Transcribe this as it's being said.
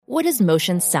What does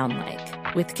motion sound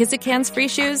like? With Kizik hands-free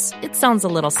shoes, it sounds a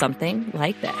little something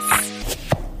like this.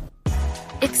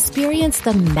 Experience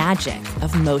the magic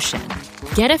of motion.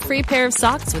 Get a free pair of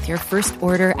socks with your first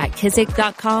order at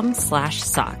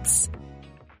kizik.com/socks.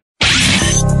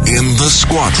 In the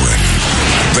squadron,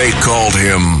 they called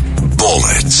him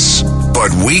Bullets,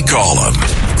 but we call him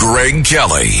Greg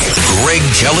Kelly. Greg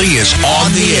Kelly is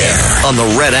on the air on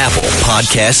the Red Apple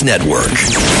Podcast Network.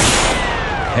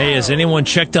 Hey, has anyone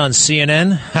checked on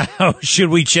CNN? How should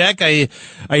we check? I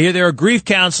hear there are grief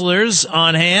counselors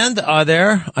on hand. Are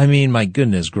there? I mean, my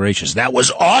goodness gracious, that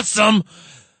was awesome.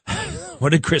 What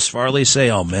did Chris Farley say?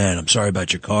 Oh, man, I'm sorry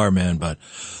about your car, man, but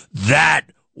that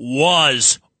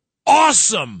was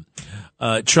awesome.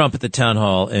 Trump at the town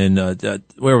hall in,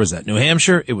 where was that? New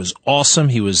Hampshire. It was awesome.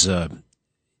 He was,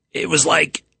 it was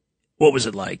like, what was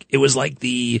it like? It was like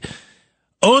the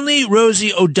only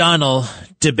Rosie O'Donnell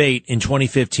debate in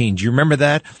 2015. Do you remember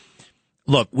that?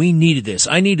 Look, we needed this.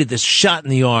 I needed this shot in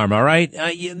the arm. All right.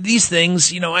 These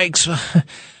things,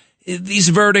 these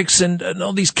verdicts and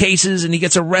all these cases, and he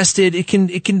gets arrested. It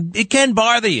can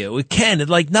bother you. It can.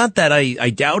 Not that I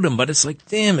doubt him, but it's like,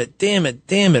 damn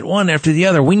it. One after the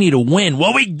other. We need a win.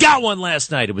 Well, we got one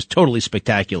last night. It was totally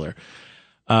spectacular.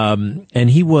 And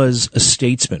he was a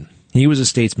statesman.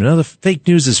 Now the fake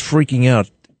news is freaking out,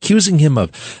 accusing him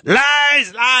of lie.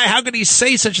 How could he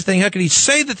say such a thing? How could he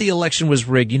say that the election was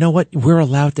rigged? You know what? We're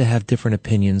allowed to have different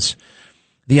opinions.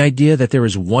 The idea that there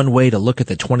is one way to look at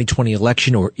the 2020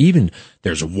 election, or even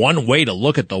there's one way to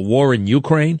look at the war in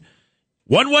Ukraine.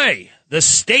 One way, the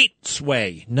state's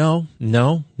way. No.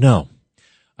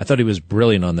 I thought he was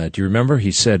brilliant on that. Do you remember?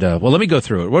 He said, well, let me go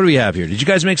through it. What do we have here? Did you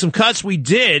guys make some cuts? We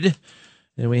did.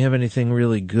 Do we have anything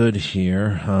really good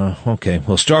here? Okay,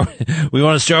 we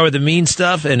want to start with the mean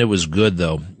stuff, and it was good,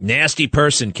 though. Nasty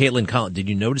person, Caitlin Collins. Did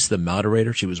you notice the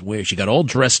moderator? She got all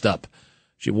dressed up.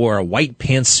 She wore a white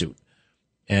pantsuit.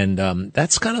 And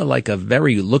that's kind of like a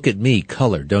very look at me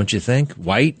color, don't you think?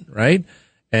 White, right?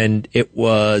 And it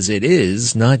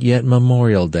is not yet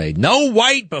Memorial Day. No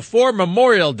white before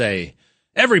Memorial Day.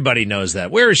 Everybody knows that.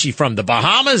 Where is she from? The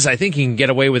Bahamas? I think you can get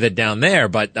away with it down there,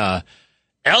 but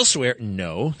elsewhere,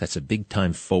 no. That's a big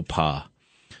time faux pas.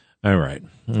 All right,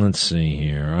 let's see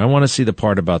here. I want to see the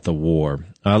part about the war.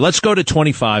 Let's go to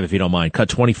 25, if you don't mind. Cut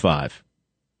 25.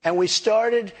 And we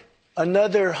started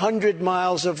another 100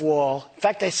 miles of wall. In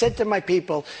fact, I said to my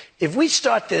people, if we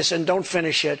start this and don't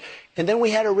finish it, and then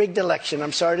we had a rigged election,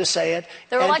 I'm sorry to say it.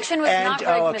 The election was not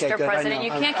rigged, Mr. President.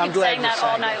 You can't keep saying that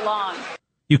all night long.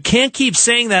 You can't keep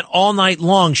saying that all night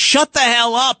long. Shut the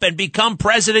hell up and become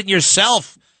president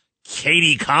yourself,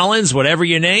 Katie Collins, whatever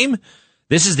your name.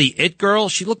 This is the it girl.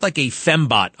 She looked like a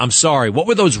fembot. I'm sorry. What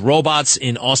were those robots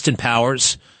in Austin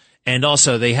Powers? And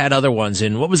also, they had other ones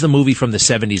in, what was the movie from the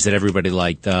 70s that everybody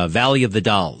liked? Valley of the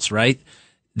Dolls, right?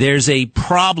 There's a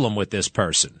problem with this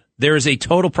person. There is a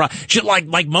total problem.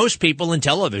 Like most people in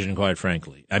television, quite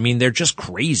frankly. I mean, they're just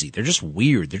crazy. They're just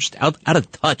weird. They're just out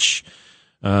of touch.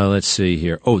 Let's see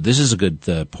here. Oh, this is a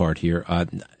good part here.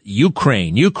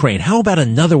 Ukraine. How about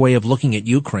another way of looking at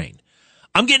Ukraine?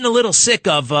 I'm getting a little sick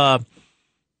of,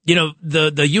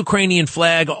 the Ukrainian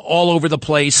flag all over the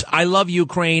place. I love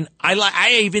Ukraine.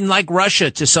 I even like Russia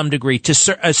to some degree,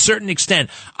 to a certain extent.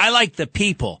 I like the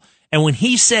people. And when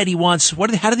he said he wants,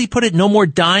 how did he put it? No more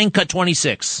dying. Cut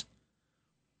 26.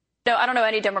 No, I don't know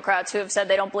any Democrats who have said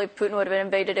they don't believe Putin would have been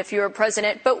invaded if you were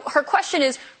president. But her question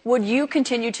is, would you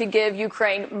continue to give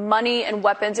Ukraine money and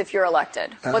weapons if you're elected?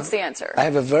 What's the answer? I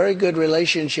have a very good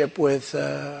relationship with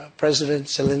President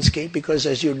Zelensky because,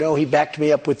 as you know, he backed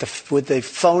me up with the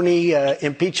phony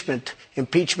impeachment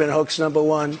hoax number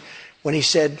one when he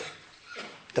said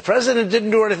the president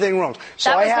didn't do anything wrong.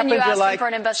 So I happen to like.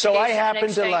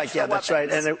 Yeah, that's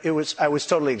right. And I was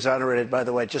totally exonerated, by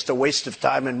the way. Just a waste of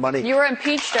time and money. You were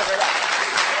impeached over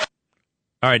that.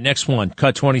 All right, next one.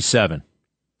 Cut 27.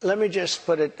 Let me just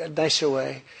put it a nicer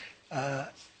way.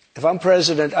 If I'm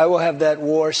president, I will have that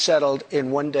war settled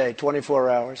in one day, 24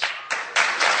 hours.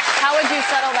 How would you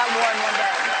settle that war in one day?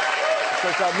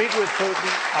 Because I'll meet with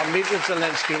Putin. I'll meet with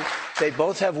Zelensky. They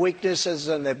both have weaknesses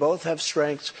and they both have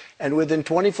strengths. And within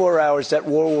 24 hours, that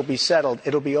war will be settled.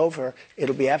 It'll be over.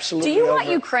 It'll be absolutely over. Do you want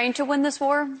Ukraine to win this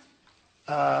war?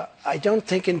 I don't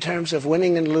think in terms of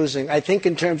winning and losing. I think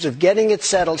in terms of getting it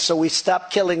settled so we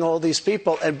stop killing all these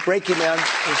people and breaking down.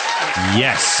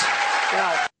 Yes.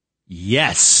 Now,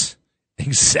 yes.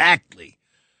 Exactly.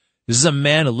 This is a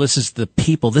man who listens to the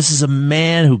people. This is a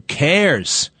man who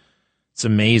cares. It's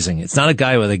amazing. It's not a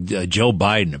guy with a Joe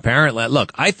Biden. Apparently,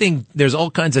 look, I think there's all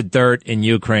kinds of dirt in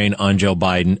Ukraine on Joe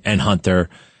Biden and Hunter.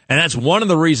 And that's one of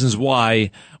the reasons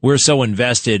why we're so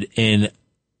invested in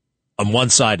on one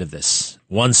side of this.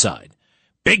 One side.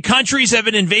 Big countries have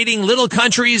been invading little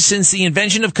countries since the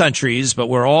invention of countries, but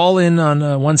we're all in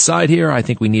on one side here. I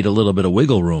think we need a little bit of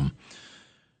wiggle room.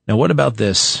 Now, what about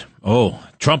this? Oh,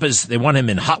 they want him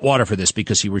in hot water for this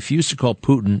because he refused to call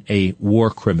Putin a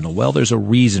war criminal. Well, there's a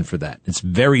reason for that. It's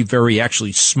very, very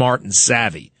actually smart and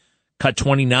savvy. Cut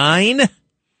 29.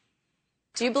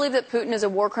 Do you believe that Putin is a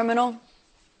war criminal?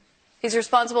 He's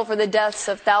responsible for the deaths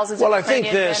of thousands of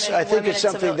Ukrainian men and women. I think it's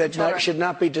something that should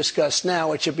not be discussed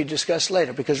now. It should be discussed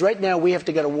later, because right now we have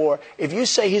to go to war. If you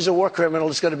say he's a war criminal,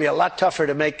 it's going to be a lot tougher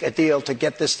to make a deal to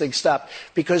get this thing stopped.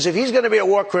 Because if he's going to be a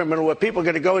war criminal where people are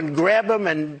going to go and grab him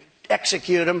and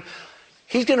execute him,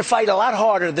 he's going to fight a lot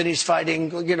harder than he's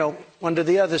fighting, under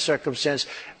the other circumstance.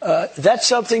 That's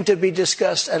something to be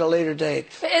discussed at a later date.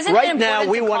 Right now,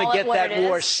 we want to get that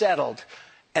war settled.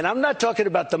 And I'm not talking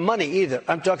about the money either.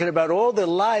 I'm talking about all the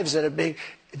lives that are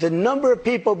the number of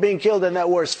people being killed in that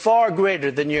war is far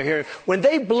greater than you're hearing. When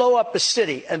they blow up a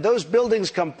city and those buildings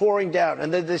come pouring down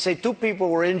and then they say 2 people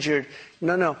were injured,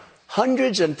 no,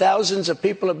 hundreds and thousands of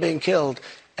people are being killed,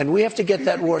 and we have to get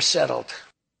that war settled.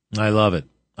 I love it.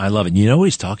 You know what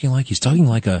he's talking like? He's talking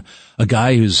like a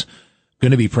guy who's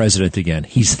going to be president again.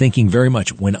 He's thinking very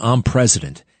much, when I'm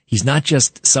president, he's not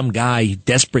just some guy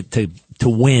desperate to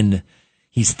win.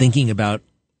 He's thinking about,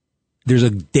 there's a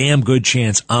damn good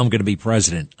chance I'm going to be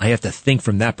president. I have to think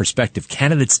from that perspective.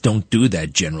 Candidates don't do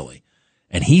that generally.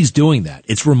 And he's doing that.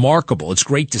 It's remarkable. It's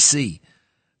great to see.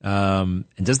 And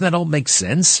doesn't that all make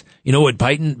sense? You know what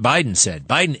Biden said?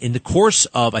 Biden, in the course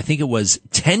of, I think it was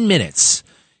 10 minutes,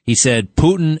 he said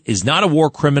Putin is not a war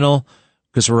criminal,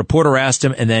 because a reporter asked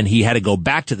him, and then he had to go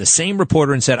back to the same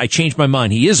reporter and said, I changed my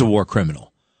mind. He is a war criminal.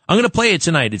 I'm going to play it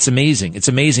tonight. It's amazing. It's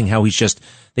amazing how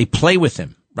they play with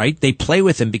him, right? They play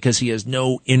with him because he has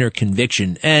no inner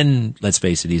conviction. And let's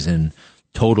face it, he's in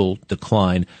total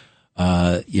decline.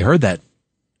 You heard that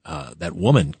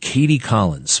woman, Katie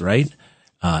Collins, right?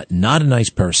 Not a nice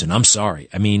person. I'm sorry.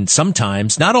 I mean,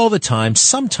 sometimes, not all the time,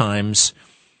 sometimes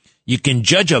you can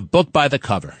judge a book by the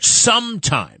cover.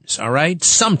 Sometimes, all right?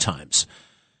 Sometimes.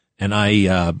 And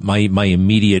my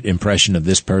immediate impression of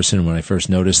this person when I first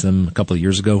noticed them a couple of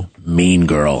years ago, mean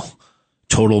girl,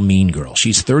 total mean girl.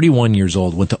 She's 31 years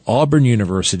old, went to Auburn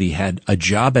University, had a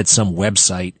job at some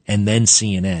website and then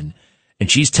CNN.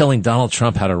 And she's telling Donald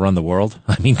Trump how to run the world.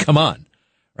 I mean, come on,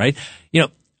 right?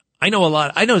 I know a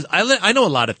lot. I know a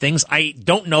lot of things. I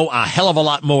don't know a hell of a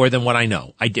lot more than what I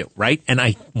know. I do, right? And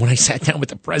when I sat down with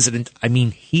the president, I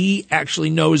mean, he actually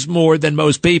knows more than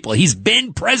most people. He's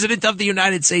been president of the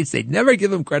United States. They'd never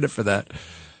give him credit for that.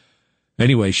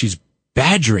 Anyway, she's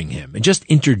badgering him and just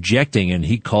interjecting, and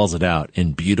he calls it out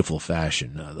in beautiful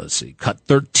fashion. Let's see. Cut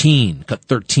 13.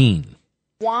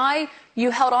 Why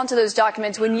you held on to those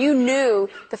documents when you knew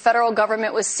the federal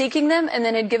government was seeking them and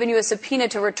then had given you a subpoena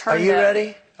to return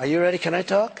them. Are you ready? Can I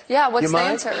talk? Yeah, what's the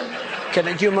answer?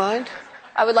 Do you mind?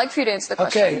 I would like for you to answer the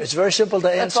question. Okay, it's very simple to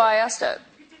answer. That's why I asked it.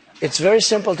 It's very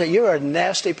simple you're a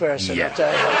nasty person, I'll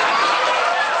tell you.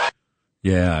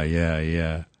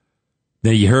 Yeah. Now,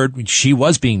 you heard she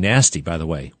was being nasty, by the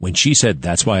way. When she said,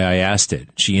 that's why I asked it,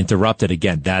 she interrupted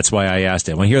again. That's why I asked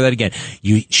it. I want to hear that again.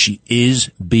 She is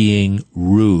being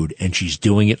rude, and she's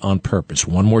doing it on purpose.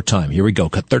 One more time. Here we go.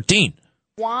 Cut 13.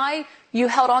 Why you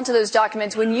held on to those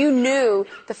documents when you knew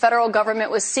the federal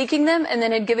government was seeking them and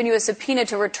then had given you a subpoena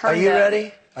to return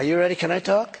them. Are you ready? Can I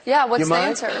talk? Yeah, what's the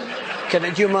answer?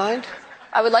 Do you mind?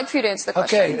 I would like for you to answer the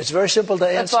question. Okay, it's very simple to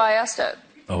answer. That's why I asked it.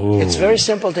 Oh. It's very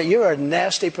simple you're a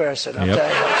nasty person, I'll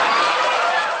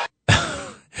tell you.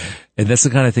 And that's the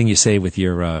kind of thing you say with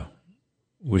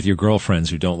your girlfriends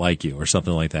who don't like you or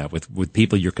something like that, with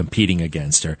people you're competing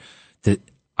against.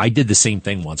 I did the same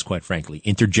thing once, quite frankly,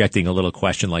 interjecting a little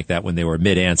question like that when they were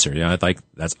mid-answer. I'd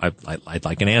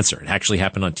like an answer. It actually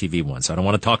happened on TV once. I don't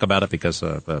want to talk about it because,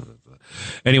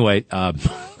 anyway,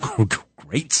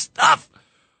 great stuff.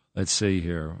 Let's see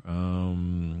here.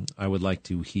 I would like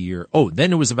to hear. Oh,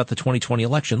 then it was about the 2020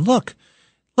 election. Look,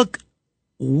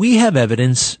 we have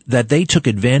evidence that they took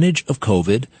advantage of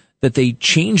COVID, that they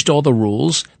changed all the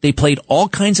rules. They played all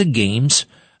kinds of games,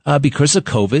 because of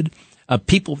COVID.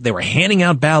 People, they were handing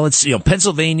out ballots.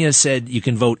 Pennsylvania said you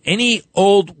can vote any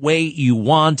old way you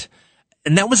want.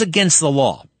 And that was against the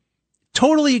law,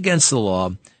 totally against the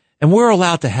law. And we're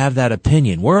allowed to have that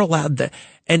opinion. We're allowed to,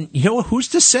 and who's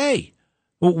to say?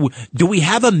 Do we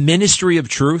have a ministry of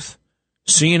truth?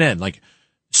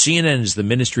 CNN is the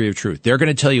ministry of truth. They're going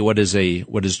to tell you what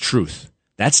is truth.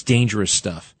 That's dangerous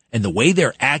stuff. And the way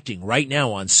they're acting right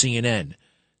now on CNN,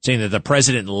 saying that the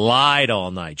president lied all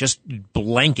night, just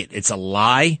blanket. It's a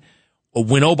lie.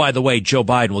 when, oh, by the way, Joe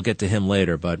Biden, we'll get to him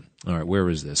later, but all right, where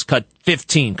is this? Cut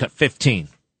 15.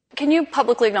 Can you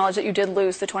publicly acknowledge that you did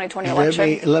lose the 2020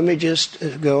 election? Let me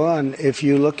just go on. If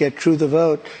you look at True the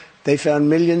Vote, they found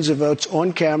millions of votes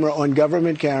on camera, on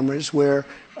government cameras, where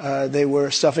they were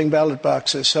stuffing ballot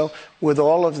boxes. So with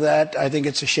all of that, I think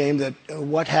it's a shame that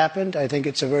what happened. I think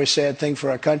it's a very sad thing for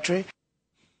our country.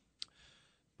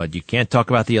 But you can't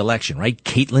talk about the election, right?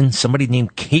 Caitlin, somebody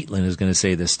named Caitlin is going to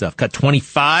say this stuff. Cut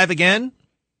 25 again.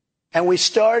 And we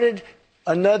started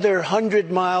another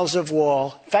 100 miles of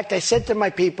wall. In fact, I said to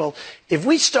my people, if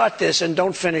we start this and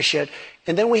don't finish it,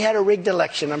 and then we had a rigged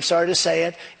election, I'm sorry to say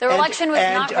it. The election was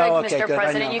not rigged, Mr.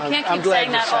 President. You can't keep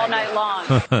saying that all night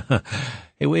long.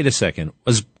 Hey, wait a second.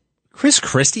 Was Chris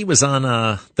Christie was on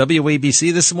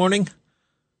WABC this morning?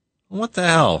 What the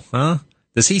hell, huh?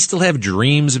 Does he still have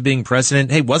dreams of being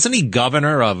president? Hey, wasn't he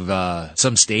governor of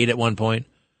some state at one point?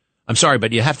 I'm sorry,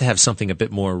 but you have to have something a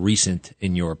bit more recent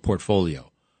in your portfolio.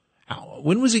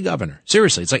 When was he governor?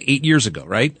 Seriously, it's like 8 years ago,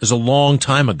 right? It was a long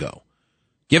time ago.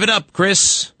 Give it up,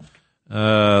 Chris.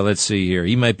 Let's see here.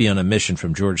 He might be on a mission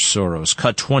from George Soros.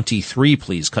 Cut 23,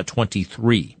 please. Cut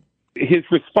 23. His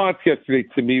response yesterday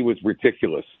to me was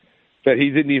ridiculous, that he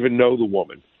didn't even know the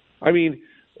woman. I mean,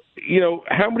 you know,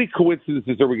 how many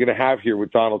coincidences are we going to have here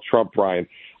with Donald Trump, Brian?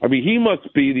 I mean, he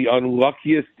must be the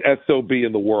unluckiest SOB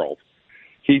in the world.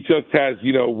 He just has,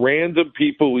 you know, random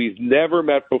people he's never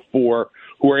met before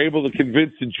who are able to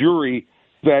convince a jury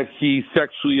that he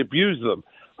sexually abused them.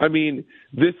 I mean,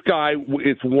 this guy,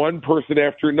 it's one person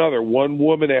after another, one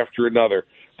woman after another.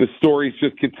 The stories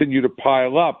just continue to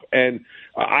pile up. And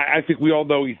I think we all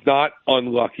know he's not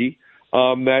unlucky.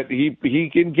 That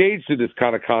he engaged in this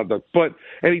kind of conduct.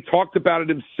 And he talked about it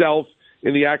himself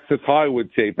in the Access Hollywood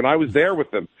tape. And I was there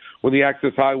with him when the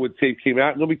Access Hollywood tape came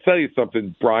out. And let me tell you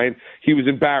something, Brian. He was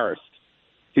embarrassed.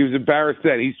 He was embarrassed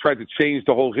then. He's tried to change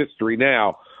the whole history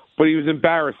now. But he was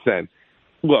embarrassed then.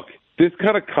 Look, this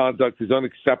kind of conduct is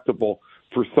unacceptable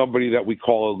for somebody that we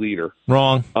call a leader.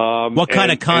 Wrong. What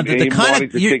kind of conduct? The kind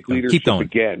of take leadership keep going.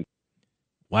 Again.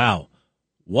 Wow.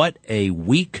 What a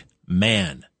weak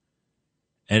man.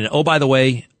 And, oh, by the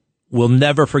way, we'll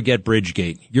never forget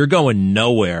Bridgegate. You're going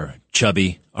nowhere,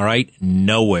 Chubby, all right?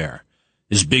 Nowhere.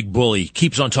 This big bully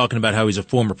keeps on talking about how he's a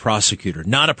former prosecutor.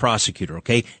 Not a prosecutor,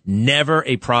 okay? Never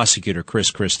a prosecutor,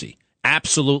 Chris Christie.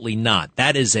 Absolutely not.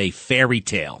 That is a fairy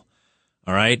tale,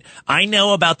 all right? I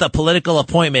know about the political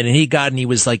appointment and he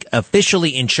was like officially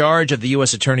in charge of the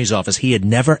U.S. Attorney's Office. He had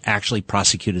never actually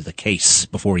prosecuted the case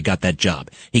before he got that job.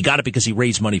 He got it because he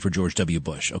raised money for George W.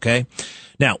 Bush, okay?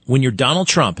 Now, when you're Donald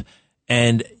Trump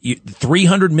and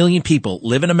 300 million people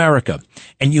live in America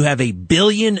and you have $1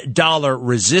 billion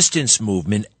resistance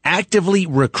movement actively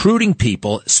recruiting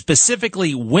people,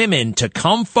 specifically women, to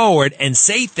come forward and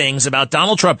say things about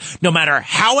Donald Trump, no matter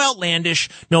how outlandish,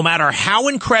 no matter how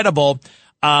incredible,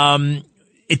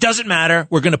 it doesn't matter.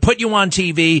 We're going to put you on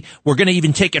TV. We're going to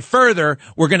even take it further.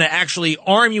 We're going to actually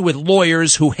arm you with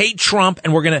lawyers who hate Trump,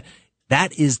 and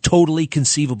that is totally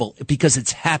conceivable because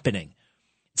it's happening.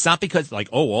 It's not because like,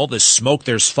 oh, all this smoke,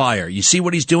 there's fire. You see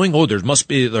what he's doing? Oh, there's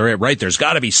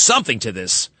got to be something to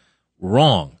this.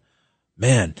 Wrong.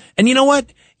 Man. And you know what?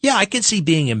 Yeah, I can see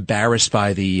being embarrassed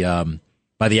by the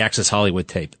Access Hollywood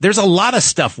tape. There's a lot of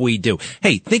stuff we do.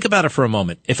 Hey, think about it for a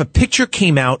moment. If a picture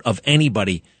came out of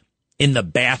anybody in the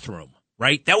bathroom,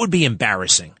 right? That would be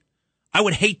embarrassing. I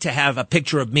would hate to have a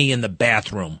picture of me in the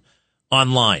bathroom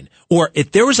online. Or if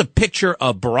there was a picture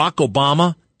of Barack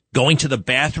Obama going to the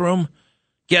bathroom,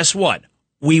 guess what?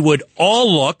 We would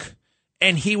all look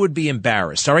and he would be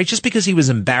embarrassed. All right. Just because he was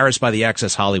embarrassed by the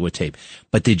Access Hollywood tape.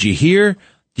 But do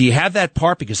you have that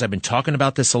part? Because I've been talking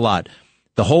about this a lot.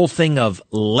 The whole thing of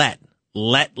let.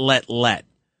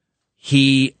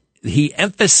 He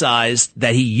emphasized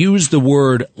that he used the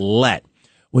word let.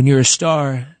 When you're a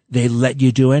star, they let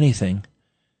you do anything.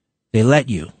 They let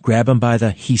you grab him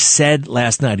he said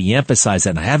last night, he emphasized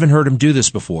that. And I haven't heard him do this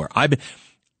before.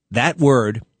 That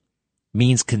word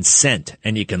means consent,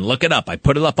 and you can look it up. I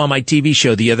put it up on my TV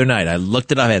show the other night. I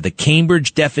looked it up. I had the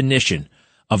Cambridge definition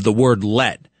of the word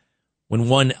let, when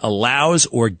one allows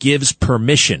or gives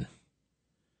permission.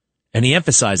 And he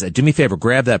emphasized that. Do me a favor,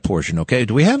 grab that portion, okay?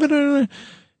 Do we have it?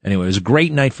 Anyway, it was a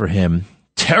great night for him.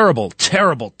 Terrible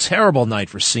night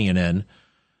for CNN.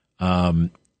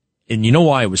 And you know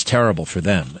why it was terrible for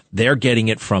them? They're getting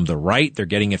it from the right, they're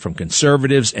getting it from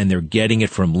conservatives, and they're getting it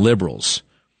from liberals.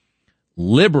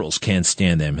 Liberals can't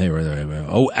stand them.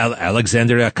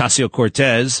 Alexandria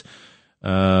Ocasio-Cortez,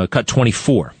 cut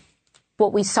 24.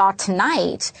 What we saw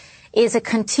tonight is a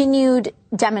continued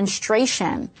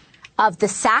demonstration of the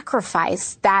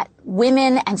sacrifice that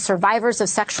women and survivors of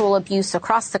sexual abuse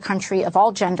across the country of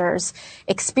all genders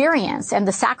experience and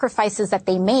the sacrifices that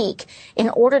they make in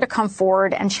order to come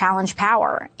forward and challenge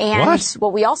power. And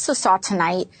what we also saw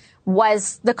tonight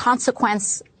was the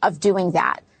consequence of doing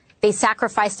that. They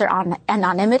sacrificed their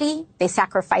anonymity, they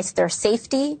sacrificed their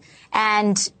safety,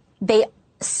 and they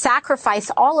sacrifice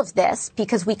all of this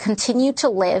because we continue to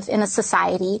live in a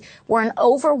society where an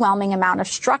overwhelming amount of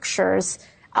structures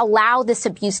allow this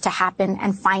abuse to happen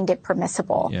and find it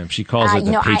permissible. Yeah, she calls it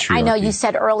the patriarchy. I know you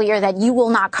said earlier that you will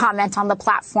not comment on the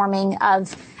platforming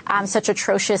of such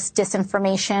atrocious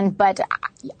disinformation, but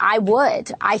I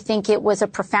would. I think it was a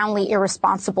profoundly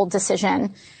irresponsible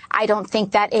decision. I don't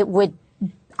think that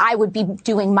I would be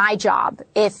doing my job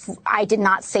if I did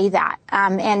not say that.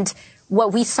 And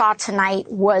what we saw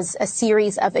tonight was a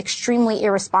series of extremely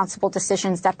irresponsible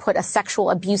decisions that put a sexual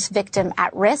abuse victim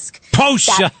at risk.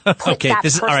 Okay,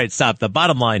 all right, stop. The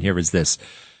bottom line here is this.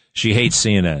 She hates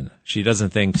CNN. She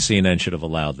doesn't think CNN should have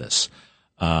allowed this.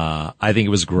 I think it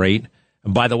was great.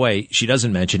 And by the way, she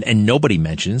doesn't mention, and nobody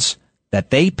mentions, that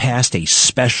they passed a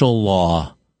special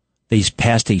law. They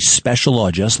passed a special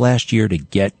law just last year to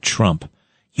get Trump.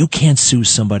 You can't sue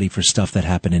somebody for stuff that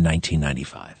happened in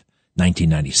 1995.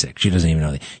 1996. She doesn't even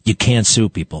know that. You can't sue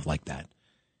people like that.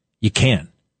 You can't.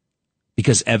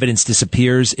 Because evidence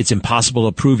disappears. It's impossible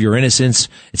to prove your innocence.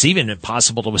 It's even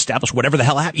impossible to establish whatever the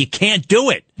hell happened. You can't do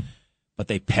it. But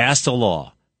they passed a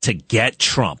law to get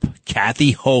Trump.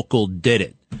 Kathy Hochul did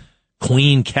it.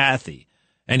 Queen Kathy.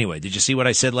 Anyway, did you see what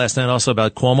I said last night also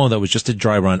about Cuomo? That was just a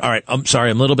dry run. All right. I'm sorry.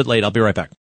 I'm a little bit late. I'll be right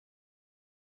back.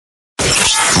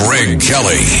 Greg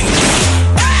Kelly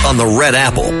on the Red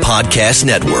Apple Podcast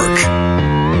Network.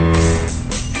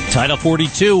 Title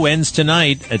 42 ends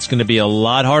tonight. It's going to be a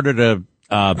lot harder to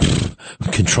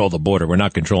control the border. We're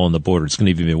not controlling the border. It's going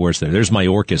to be even worse there. There's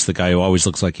Mayorkas, the guy who always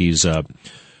looks like he's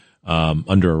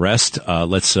under arrest.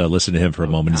 Let's listen to him for a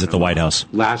moment. He's at the White House.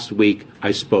 Last week,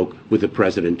 I spoke with the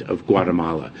president of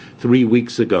Guatemala. 3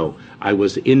 weeks ago, I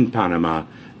was in Panama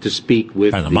to speak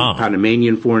with the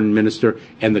Panamanian foreign minister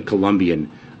and the Colombian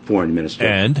foreign minister.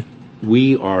 And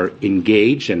we are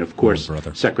engaged, and of course,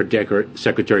 Secretary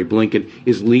Blinken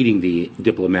is leading the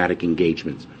diplomatic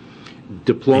engagements.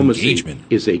 Diplomacy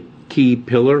is a key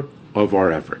pillar of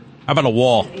our effort. How about a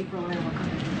wall? The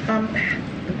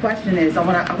question is, I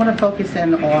want to focus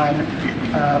in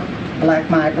on black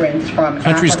migrants from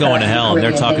country's Africa going to hell, and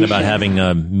they're talking about nations.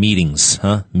 having meetings,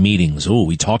 Meetings. Oh,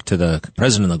 we talked to the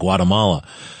president of Guatemala.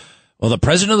 Well, the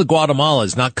president of Guatemala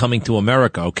is not coming to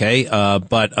America, okay?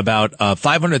 But about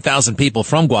 500,000 people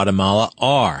from Guatemala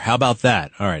are. How about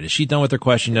that? All right. Is she done with her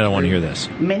question? I don't want to hear this.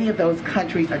 Many of those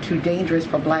countries are too dangerous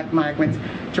for black migrants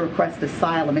to request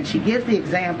asylum. And she gives the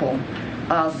example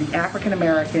of the African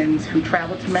Americans who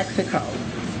traveled to Mexico.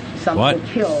 Some were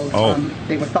killed.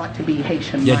 They were thought to be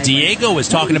Haitian migrants. Diego was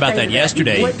talking about that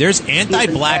yesterday. There's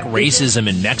anti-black racism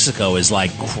in Mexico is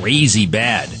like crazy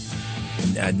bad.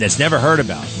 That's never heard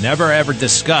about, never ever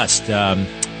discussed.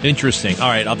 Interesting. All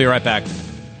right, I'll be right back.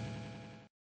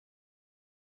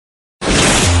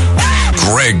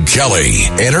 Greg Kelly,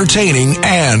 entertaining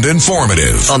and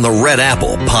informative on the Red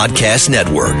Apple Podcast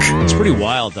Network. It's pretty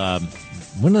wild.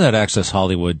 When did that Access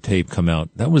Hollywood tape come out?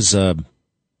 That was 8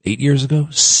 years ago?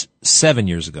 7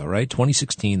 years ago, right?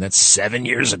 2016. That's 7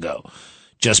 years ago,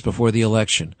 just before the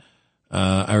election.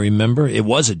 I remember it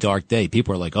was a dark day.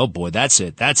 People were like, oh boy, that's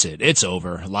it. It's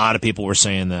over. A lot of people were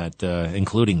saying that,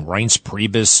 including Reince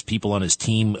Priebus, people on his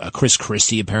team. Chris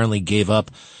Christie apparently gave up.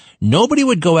 Nobody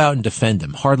would go out and defend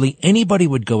him. Hardly anybody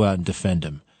would go out and defend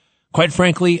him. Quite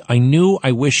frankly,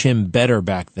 I wish him better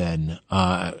back then.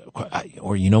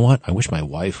 Or you know what? I wish my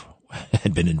wife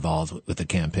had been involved with the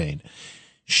campaign.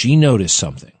 She noticed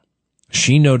something.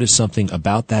 She noticed something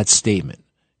about that statement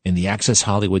in the Access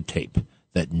Hollywood tape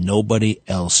that nobody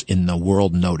else in the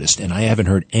world noticed. And I haven't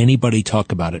heard anybody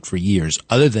talk about it for years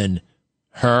other than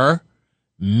her,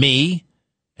 me,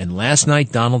 and last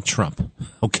night, Donald Trump.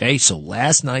 Okay, so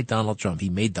last night, Donald Trump, he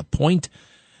made the point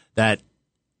that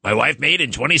my wife made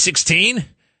in 2016,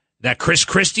 that Chris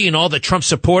Christie and all the Trump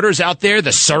supporters out there,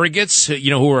 the surrogates,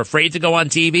 who were afraid to go on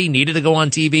TV, needed to go on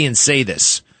TV and say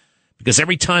this. Because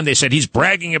every time they said he's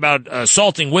bragging about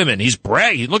assaulting women, he's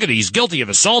bragging, look at it, he's guilty of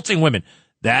assaulting women.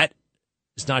 That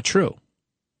is not true.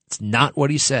 It's not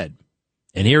what he said.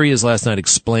 And here he is last night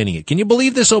explaining it. Can you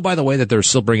believe this? Oh, by the way, that they're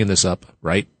still bringing this up,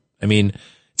 right? I mean,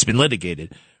 it's been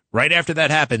litigated. Right after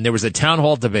that happened, there was a town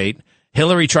hall debate.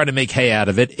 Hillary tried to make hay out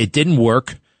of it. It didn't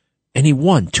work. And he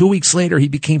won. 2 weeks later, he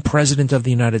became president of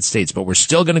the United States. But we're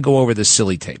still going to go over this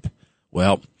silly tape.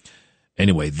 Well,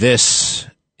 anyway, this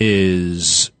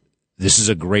is this is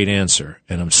a great answer,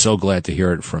 and I'm so glad to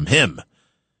hear it from him.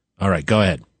 All right, go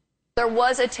ahead. There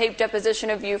was a tape deposition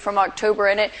of you from October,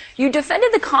 and you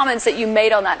defended the comments that you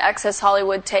made on that Access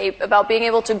Hollywood tape about being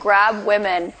able to grab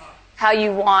women how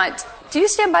you want. Do you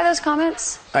stand by those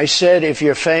comments? I said if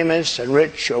you're famous and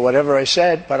rich or whatever I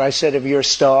said, but I said if you're a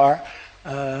star,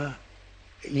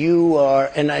 you are,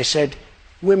 and I said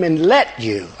women let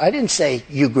you. I didn't say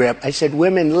you grab. I said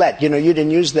women let. You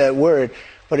didn't use that word,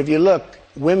 but if you look,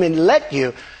 women let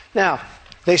you. Now,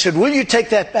 they said, will you take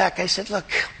that back? I said, look,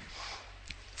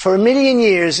 for 1,000,000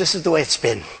 years, this is the way it's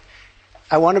been.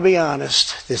 I want to be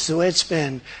honest. This is the way it's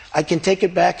been. I can take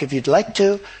it back if you'd like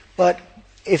to, but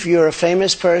if you're a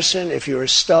famous person, if you're a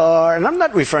star, and I'm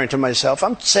not referring to myself,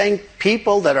 I'm saying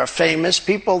people that are famous,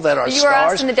 people that are you stars, were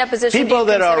asked in the deposition, people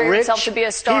that are rich, to be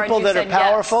a star, people that are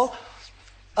powerful,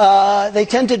 they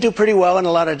tend to do pretty well in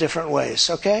a lot of different ways,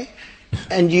 okay?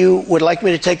 And you would like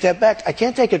me to take that back? I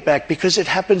can't take it back because it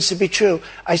happens to be true.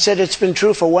 I said it's been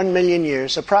true for 1,000,000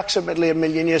 years, approximately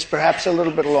 1,000,000 years, perhaps a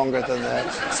little bit longer than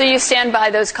that. So you stand by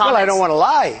those comments? Well, I don't want to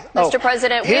lie. Mr.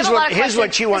 President, here's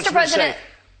what she wants me to say.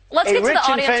 Let's get to the audience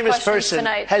a rich and famous person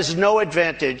tonight. has no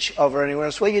advantage over anyone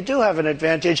else. Well, you do have an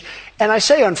advantage. And I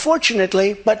say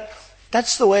unfortunately, but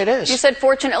that's the way it is. You said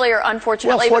fortunately or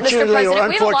unfortunately. Well, fortunately but Mr. President, or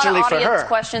unfortunately we have a lot of for audience her.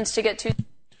 questions to get to.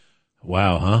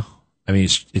 Wow, huh? I mean,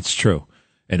 it's true.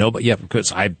 And yeah,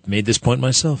 because I made this point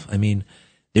myself. I mean,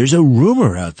 there's a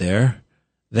rumor out there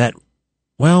that,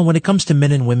 well, when it comes to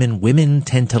men and women, women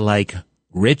tend to like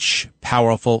rich,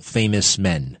 powerful, famous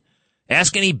men.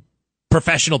 Ask any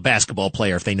professional basketball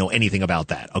player if they know anything about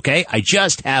that, okay? I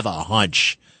just have a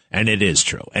hunch, and it is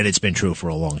true, and it's been true for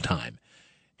a long time.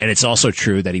 And it's also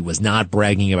true that he was not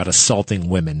bragging about assaulting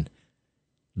women.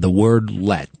 The word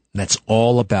let, that's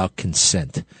all about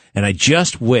consent. And I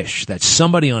just wish that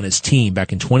somebody on his team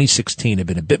back in 2016 had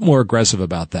been a bit more aggressive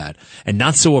about that and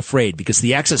not so afraid, because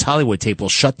the Access Hollywood tape will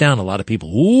shut down a lot of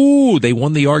people. Ooh, they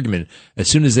won the argument as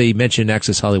soon as they mentioned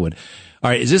Access Hollywood. All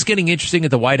right, is this getting interesting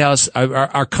at the White House?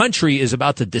 Our country is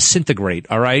about to disintegrate,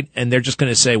 all right? And they're just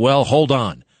going to say, well, hold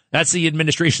on. That's the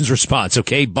administration's response,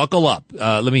 okay? Buckle up.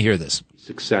 Let me hear this.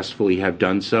 Successfully have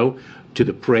done so to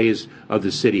the praise of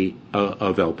the city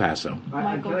of El Paso. Can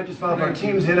I just follow up? Our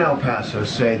teams in El Paso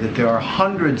say that there are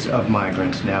hundreds of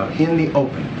migrants now in the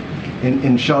open,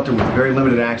 in shelter with very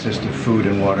limited access to food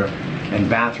and water and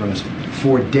bathrooms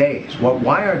for days.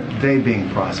 Why are they being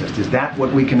processed? Is that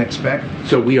what we can expect?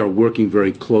 So we are working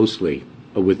very closely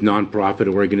with nonprofit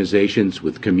organizations,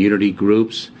 with community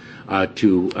groups,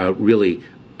 to really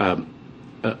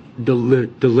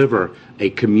deliver a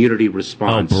community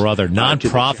response. Oh, brother,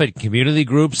 nonprofit community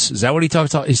groups? Is that what he's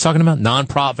talking about?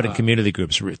 Nonprofit and community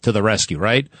groups to the rescue,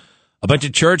 right? A bunch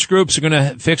of church groups are going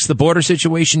to fix the border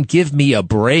situation? Give me a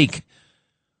break.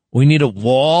 We need a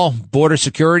wall, border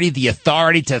security, the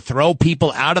authority to throw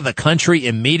people out of the country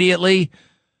immediately.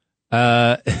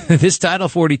 This Title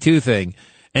 42 thing.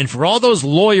 And for all those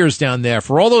lawyers down there,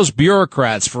 for all those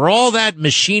bureaucrats, for all that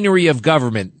machinery of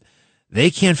government, they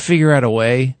can't figure out a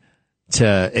way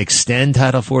to extend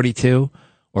Title 42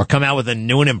 or come out with a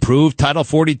new and improved Title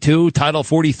 42, Title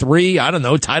 43, I don't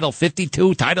know, Title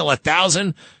 52, Title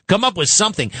 1000. Come up with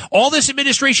something. All this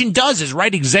administration does is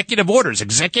write executive orders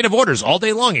all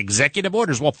day long, executive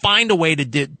orders. Well, find a way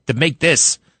to make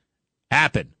this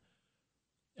happen.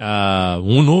 No,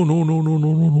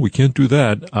 we can't do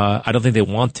that. I don't think they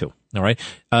want to. All right.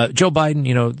 Joe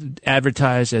Biden,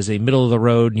 advertised as a middle of the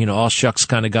road, all shucks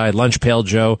kind of guy, lunch pail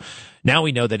Joe. Now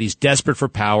we know that he's desperate for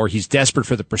power. He's desperate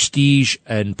for the prestige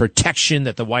and protection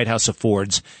that the White House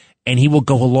affords. And he will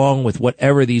go along with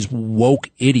whatever these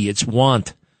woke idiots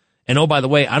want. And oh, by the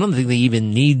way, I don't think they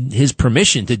even need his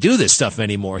permission to do this stuff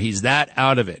anymore. He's that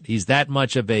out of it. He's that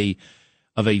much of a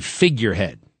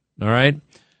figurehead. All right.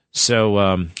 So,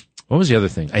 what was the other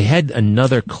thing? I had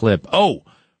another clip. Oh,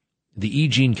 the E.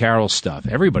 Jean Carroll stuff.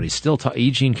 Everybody's still E.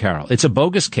 Jean Carroll. It's a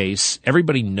bogus case.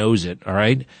 Everybody knows it. All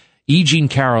right. E. Jean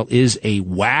Carroll is a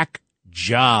whack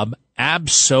job.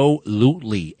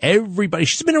 Absolutely. Everybody.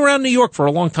 She's been around New York for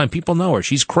a long time. People know her.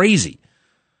 She's crazy.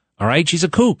 All right. She's a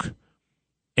kook.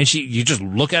 And you just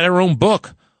look at her own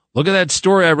book. Look at that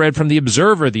story I read from the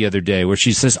Observer the other day where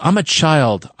she says, I'm a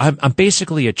child. I'm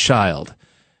basically a child.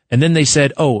 And then they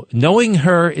said, oh, knowing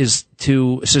her is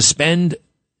to suspend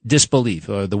disbelief,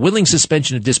 or the willing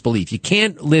suspension of disbelief. You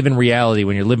can't live in reality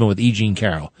when you're living with E. Jean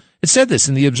Carroll. It said this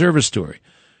in the Observer story.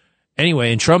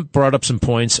 Anyway, and Trump brought up some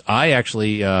points. I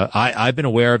actually, I've been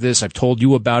aware of this. I've told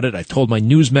you about it. I told my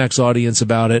Newsmax audience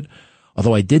about it.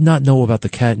 Although I did not know about the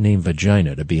cat named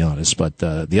Vagina, to be honest. But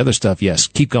the other stuff, yes.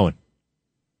 Keep going.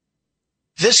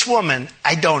 This woman,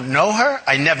 I don't know her.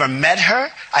 I never met her.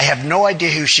 I have no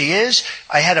idea who she is.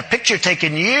 I had a picture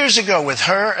taken years ago with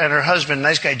her and her husband,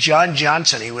 nice guy, John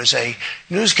Johnson. He was a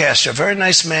newscaster, very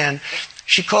nice man.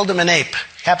 She called him an ape.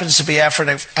 Happens to be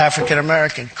African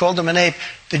American. Called him an ape.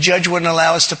 The judge wouldn't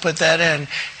allow us to put that in.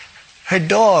 Her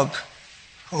dog,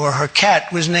 or her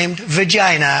cat, was named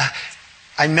Vagina.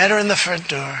 I met her in the front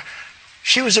door.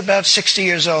 She was about 60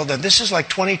 years old, and this is like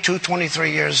 22,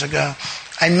 23 years ago.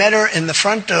 I met her in the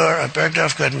front door of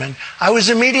Bergdorf Goodman. I was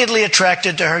immediately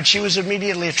attracted to her, and she was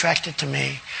immediately attracted to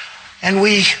me. And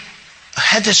we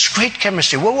had this great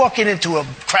chemistry. We're walking into a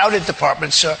crowded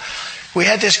department store. We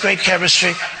had this great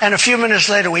chemistry, and a few minutes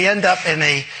later, we end up in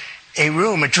a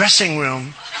room, a dressing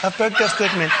room of Bergdorf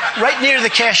Goodman, right near the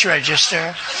cash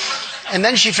register. And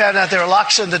then she found out there were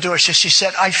locks on the door, so she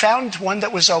said, I found one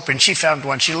that was open. She found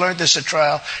one. She learned this at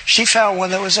trial. She found one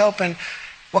that was open.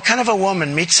 What kind of a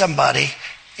woman meets somebody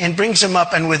and brings them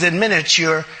up, and within minutes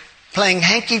you're playing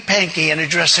hanky-panky in a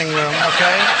dressing room,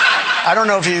 okay? I don't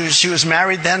know if she was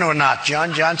married then or not.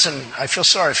 John Johnson, I feel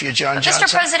sorry for you, John Johnson.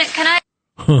 Mr. President, can I...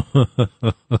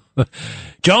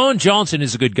 John Johnson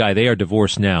is a good guy. They are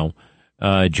divorced now.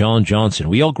 John Johnson.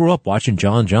 We all grew up watching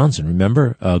John Johnson,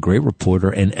 remember? A great reporter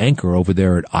and anchor over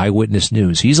there at Eyewitness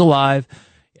News. He's alive.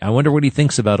 I wonder what he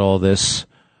thinks about all this.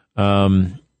 All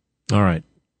right.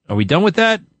 Are we done with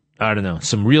that? I don't know.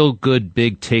 Some real good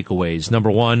big takeaways.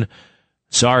 Number one,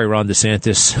 sorry, Ron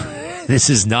DeSantis. This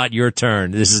is not your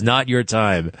turn. This is not your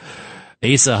time.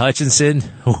 Asa Hutchinson.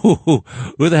 Who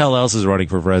the hell else is running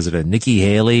for president? Nikki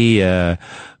Haley.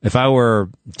 If I were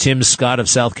Tim Scott of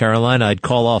South Carolina, I'd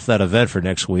call off that event for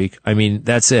next week. I mean,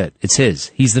 that's it. It's his.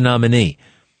 He's the nominee.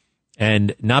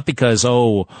 And not because,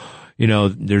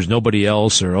 there's nobody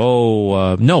else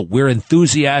or, no, we're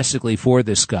enthusiastically for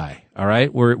this guy. All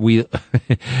right.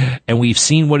 And we've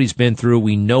seen what he's been through.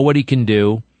 We know what he can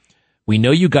do. We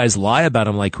know you guys lie about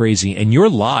him like crazy, and your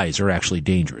lies are actually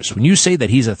dangerous. When you say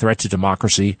that he's a threat to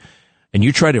democracy and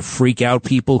you try to freak out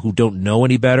people who don't know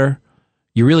any better,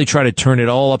 you really try to turn it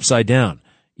all upside down.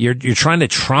 You're trying to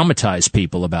traumatize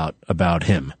people about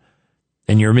him,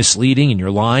 and you're misleading and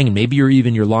you're lying, and maybe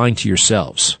you're lying to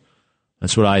yourselves.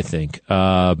 That's what I think.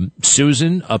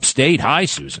 Susan, upstate. Hi,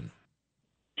 Susan.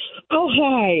 Oh,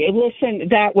 hi. Listen,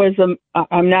 that was,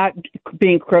 I'm not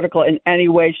being critical in any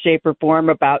way, shape, or form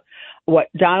about what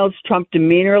Donald Trump's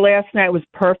demeanor last night was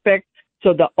perfect.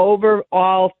 So the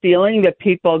overall feeling that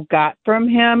people got from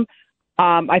him,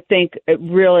 I think it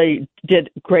really did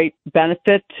great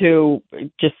benefit to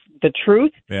just the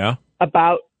truth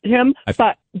about him.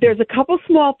 But there's a couple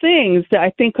small things that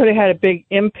I think could have had a big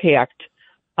impact.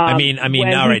 Now, let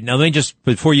me just,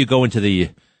 before you go into the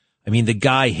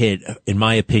guy hit, in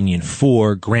my opinion,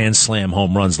 4 Grand Slam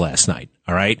home runs last night.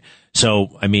 All right.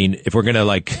 So, if we're going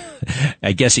to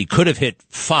I guess he could have hit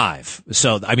 5.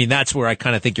 So, that's where I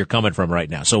kind of think you're coming from right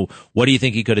now. So what do you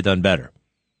think he could have done better?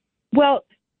 Well,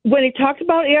 when he talked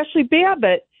about Ashley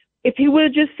Babbitt, if he would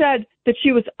have just said that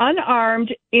she was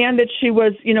unarmed and that she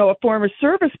was, a former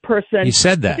service person. He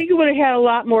said that. I think he would have had a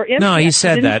lot more impact. No, he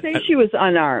said that. He didn't say she was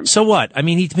unarmed. So what?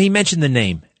 He mentioned the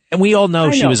name. And we all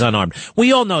know she was unarmed.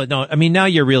 We all know. No, now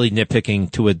you're really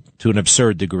nitpicking to an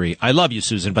absurd degree. I love you,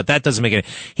 Susan, but that doesn't make it.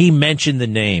 He mentioned the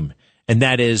name, and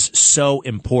that is so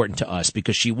important to us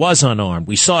because she was unarmed.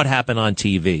 We saw it happen on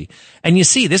TV. And you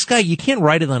see, this guy, you can't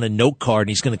write it on a note card and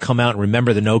he's going to come out and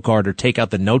remember the note card or take out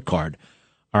the note card.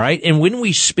 All right. And when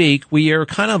we speak, we are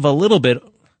kind of a little bit,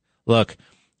 look,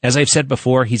 as I've said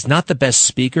before, he's not the best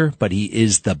speaker, but he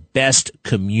is the best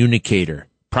communicator,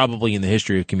 probably in the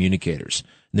history of communicators.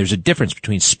 And there's a difference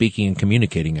between speaking and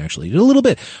communicating, actually. A little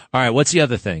bit. All right, what's the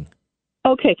other thing?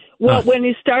 Okay. Well, when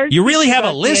he started... You really have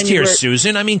a list here,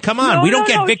 Susan. Come on. No, we don't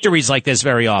get victories like this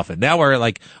very often. Now we're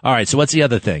like, all right, so what's the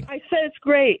other thing? I said it's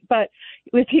great, but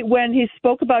when he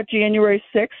spoke about January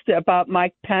 6th, about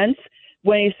Mike Pence,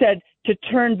 when he said to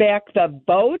turn back the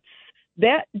votes,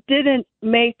 that didn't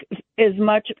make as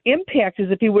much impact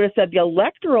as if he would have said the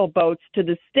electoral votes to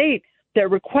the state that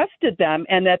requested them,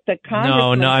 and that the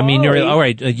Congress... No, all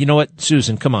right. You know what,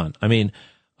 Susan, come on.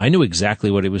 I knew exactly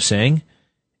what he was saying.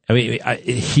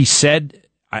 He said,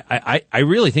 I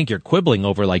really think you're quibbling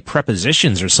over like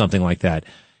prepositions or something like that.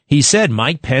 He said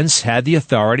Mike Pence had the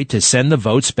authority to send the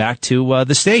votes back to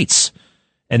the states,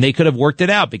 and they could have worked it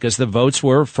out because the votes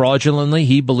were fraudulently,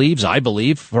 I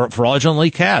believe,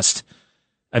 fraudulently cast.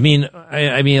 I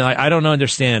don't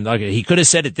understand. Okay, he could have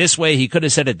said it this way. He could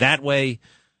have said it that way.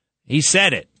 He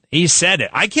said it.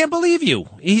 I can't believe you.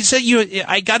 He said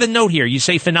I got a note here. You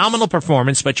say phenomenal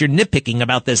performance, but you're nitpicking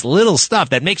about this little stuff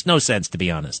that makes no sense, to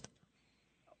be honest.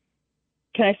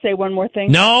 Can I say one more thing?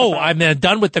 No, I'm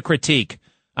done with the critique.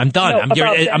 I'm done. No, I'm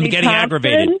getting Thompson?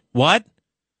 aggravated. What?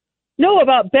 No,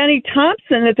 about Benny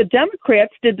Thompson, that the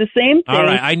Democrats did the same thing. All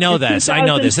right, I know this.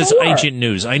 This is ancient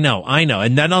news. I know.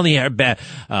 And not only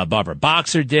Barbara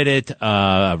Boxer did it,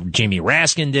 Jamie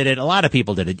Raskin did it. A lot of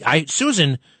people did it.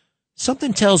 Susan,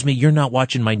 something tells me you're not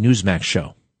watching my Newsmax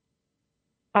show.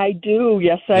 I do.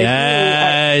 Yes, I do.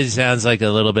 Yeah, it sounds like a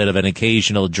little bit of an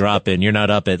occasional drop in. You're not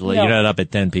up at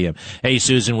 10 p.m. Hey,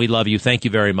 Susan, we love you. Thank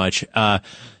you very much.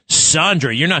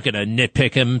 Sandra, you're not going to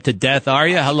nitpick him to death, are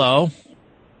you? Hello.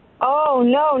 Oh,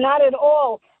 no, not at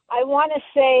all. I want to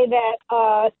say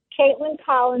that Caitlin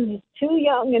Collins is too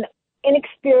young and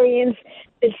inexperienced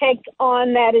to take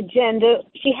on that agenda.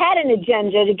 She had an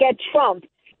agenda to get Trump,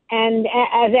 and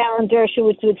as Alan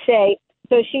Dershowitz would say,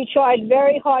 so she tried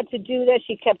very hard to do that.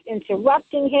 She kept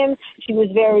interrupting him. She was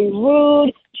very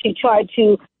rude. She tried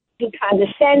to be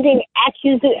condescending, I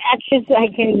can't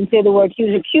even say the word, she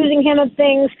was accusing him of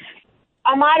things.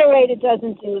 A moderator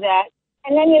doesn't do that.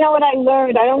 And then you know what I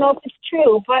learned? I don't know if it's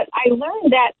true, but I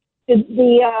learned that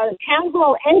the town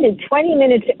hall ended 20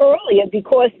 minutes earlier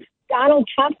because Donald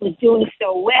Trump was doing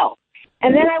so well.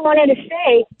 And then I wanted to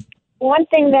say one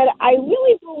thing that I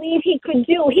really believe he could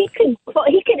do. He could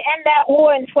end that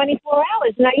war in 24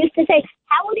 hours. And I used to say,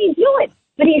 how would he do it?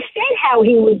 But he said how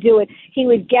he would do it. He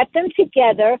would get them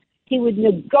together. He would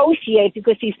negotiate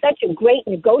because he's such a great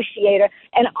negotiator.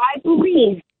 And I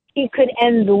believe he could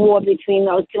end the war between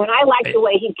those two. And I like the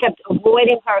way he kept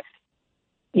avoiding her.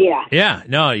 Yeah. Yeah,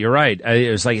 no, you're right. It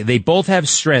was like they both have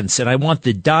strengths, and I want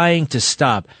the dying to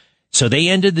stop. So they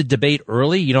ended the debate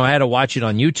early. You know, I had to watch it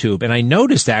on YouTube, and I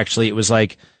noticed actually it was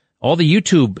like all the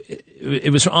YouTube,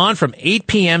 it was on from 8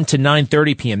 p.m. to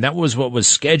 9:30 p.m. That was what was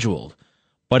scheduled.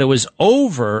 But it was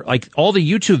over, like all the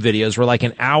YouTube videos were like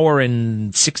an hour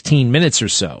and 16 minutes or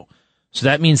so. So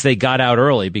that means they got out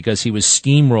early because he was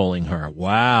steamrolling her.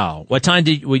 Wow. What time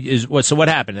so what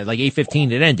happened? At like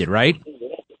 8:15 it ended, right?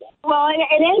 Well, it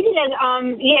ended at,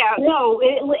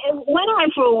 it went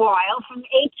on for a while, from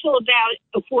 8 till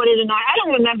about quarter to 9. I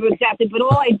don't remember exactly, but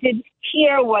all I did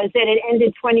hear was that it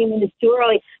ended 20 minutes too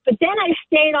early. But then I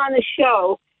stayed on the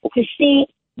show to see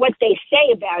what they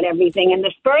say about everything. And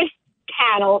the first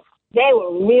panel, they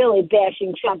were really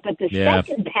bashing Trump. But the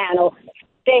second panel,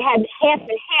 they had half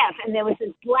and half, and there was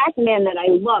this black man that I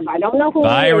love. I don't know who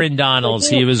Byron Donalds.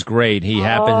 He was great. He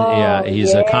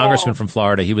he's a congressman from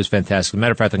Florida. He was fantastic. As a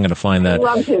matter of fact, I'm going to find that.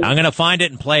 I'm going to find it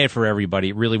and play it for everybody.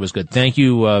 It really was good. Thank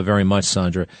you very much,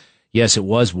 Sandra. Yes, it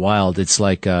was wild. It's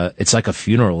like a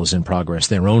funeral is in progress.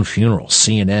 Their own funeral.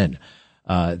 CNN.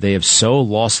 They have so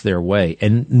lost their way.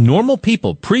 And normal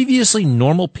people, previously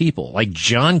normal people, like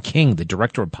John King, the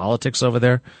director of politics over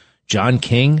there, John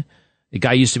King. The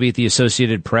guy used to be at the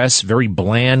Associated Press, very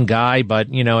bland guy,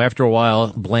 but, you know, after a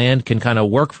while, bland can kind of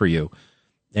work for you.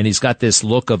 And he's got this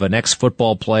look of an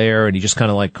ex-football player, and he just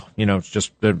kind of like, you know,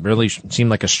 just really seemed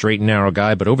like a straight and narrow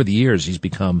guy. But over the years, he's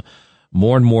become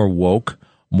more and more woke,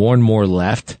 more and more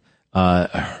left,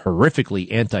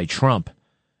 horrifically anti-Trump.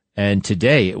 And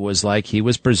today, it was like he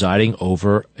was presiding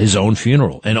over his own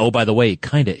funeral. And oh, by the way, it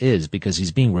kind of is, because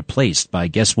he's being replaced by,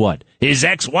 guess what? His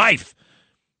ex-wife.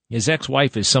 His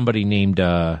ex-wife is somebody named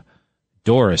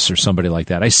Doris or somebody like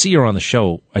that. I see her on the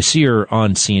show. I see her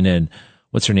on CNN.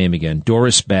 What's her name again?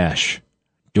 Doris Bash.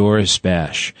 Doris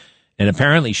Bash. And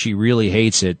apparently she really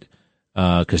hates it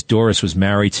because Doris was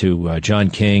married to John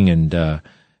King, and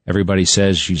everybody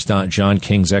says she's not John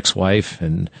King's ex-wife.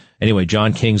 And anyway,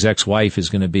 John King's ex-wife is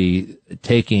going to be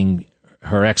taking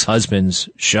her ex-husband's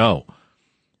show.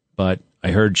 But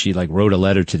I heard she like wrote a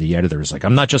letter to the editors like,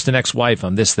 I'm not just an ex-wife,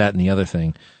 I'm this, that, and the other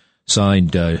thing.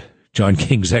 Signed, John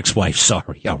King's ex-wife.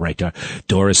 Sorry. All right.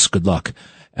 Doris, good luck.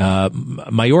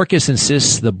 Mayorkas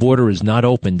insists the border is not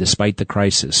open despite the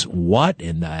crisis. What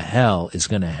in the hell is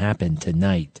going to happen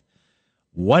tonight?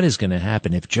 What is going to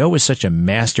happen? If Joe is such a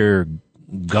master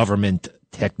government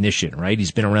technician, right?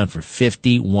 He's been around for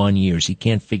 51 years. He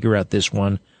can't figure out this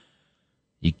one.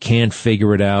 You can't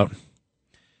figure it out.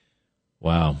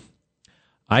 Wow.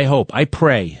 I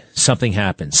pray something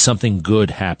happens, something good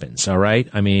happens, all right?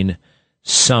 I mean,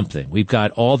 something. We've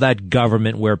got all that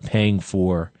government we're paying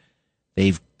for.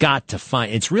 They've got to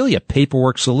find, it's really a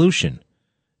paperwork solution.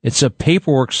 It's a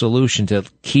paperwork solution to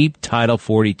keep Title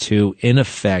 42 in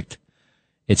effect.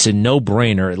 It's a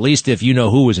no-brainer, at least if you know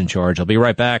who is in charge. I'll be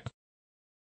right back.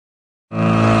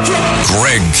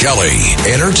 Greg Kelly,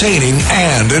 entertaining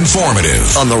and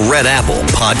informative on the Red Apple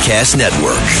Podcast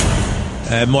Network.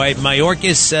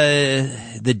 Mayorkas,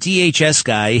 the DHS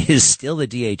guy is still the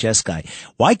DHS guy.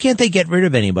 Why can't they get rid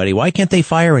of anybody? Why can't they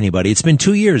fire anybody? It's been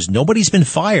 2 years. Nobody's been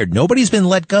fired. Nobody's been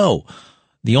let go.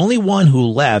 The only one who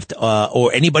left,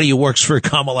 or anybody who works for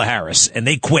Kamala Harris, and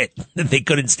they quit. They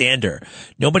couldn't stand her.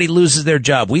 Nobody loses their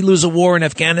job. We lose a war in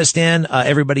Afghanistan,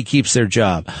 everybody keeps their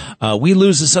job. We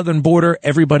lose the southern border,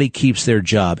 everybody keeps their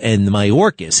job. And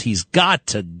Mayorkas, he's got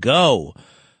to go.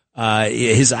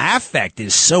 His affect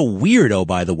is so weird, oh,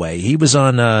 by the way. He was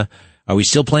on, are we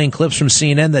still playing clips from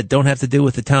CNN that don't have to do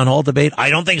with the town hall debate?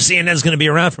 I don't think CNN's going to be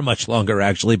around for much longer,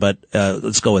 actually, but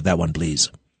let's go with that one,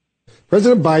 please.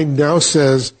 President Biden now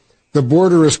says the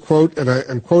border is, quote, and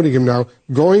I'm quoting him now,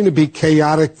 going to be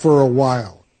chaotic for a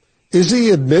while. Is he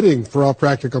admitting, for all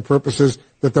practical purposes,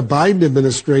 that the Biden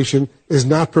administration is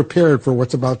not prepared for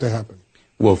what's about to happen?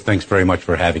 Well, thanks very much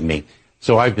for having me.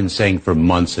 So I've been saying for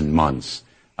months and months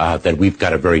that we've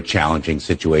got a very challenging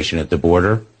situation at the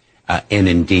border. And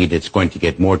indeed, it's going to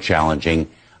get more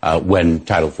challenging when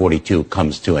Title 42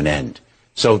 comes to an end.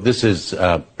 So this is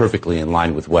perfectly in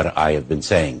line with what I have been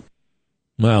saying.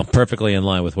 Well, perfectly in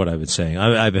line with what I've been saying.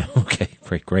 I've been okay,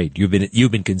 great. You've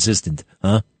been consistent,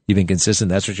 huh? You've been consistent.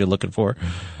 That's what you're looking for.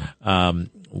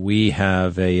 We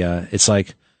have it's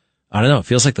like, I don't know. It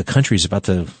feels like the country's about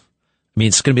to. I mean,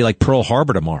 it's going to be like Pearl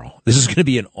Harbor tomorrow. This is going to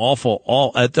be an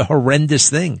a horrendous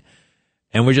thing,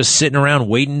 and we're just sitting around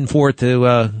waiting for it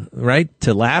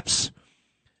to lapse.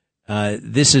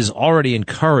 This has already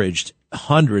encouraged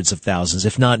hundreds of thousands,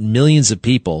 if not millions, of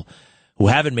people who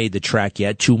haven't made the track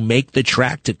yet to make the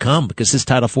track to come, because this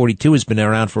Title 42 has been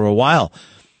around for a while.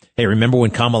 Hey, remember when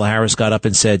Kamala Harris got up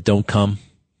and said, don't come?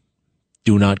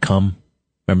 Do not come.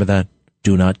 Remember that?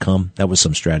 Do not come. That was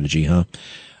some strategy, huh?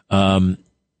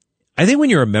 I think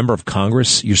when you're a member of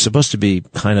Congress, you're supposed to be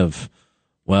kind of,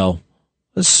 well,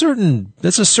 that's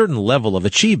a certain level of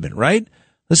achievement, right?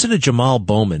 Listen to Jamal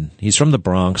Bowman. He's from the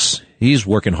Bronx. He's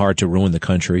working hard to ruin the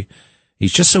country.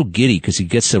 He's just so giddy because he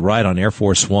gets to ride on Air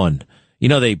Force One. You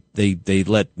know, they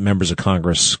let members of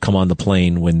Congress come on the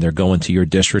plane when they're going to your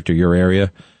district or your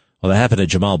area. Well, that happened to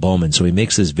Jamal Bowman. So he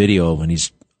makes this video and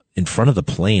he's in front of the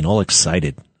plane, all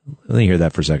excited. Let me hear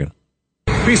that for a second.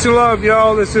 Peace and love,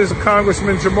 y'all. This is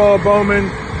Congressman Jamal Bowman,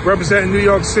 representing New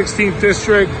York 16th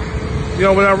District. You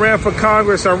know, when I ran for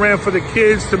Congress, I ran for the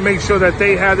kids to make sure that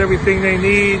they had everything they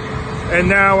need. And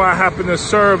now I happen to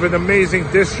serve an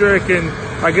amazing district and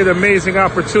I get amazing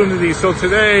opportunities. So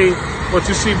today, what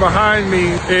you see behind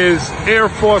me is Air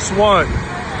Force One.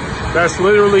 That's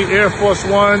literally Air Force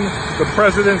One, the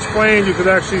president's plane. You could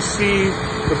actually see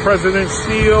the president's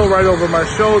seal right over my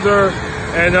shoulder.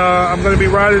 And I'm going to be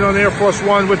riding on Air Force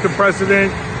One with the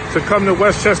president to come to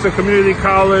Westchester Community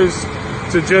College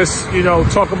to just,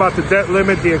 talk about the debt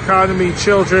limit, the economy,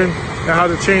 children, and how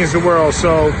to change the world.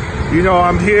 So,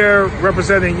 I'm here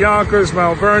representing Yonkers,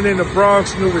 Mount Vernon, the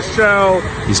Bronx, New Rochelle.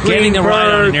 He's getting to ride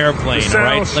on an airplane, all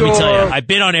right? Let me tell you, I've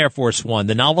been on Air Force One.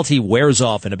 The novelty wears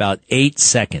off in about 8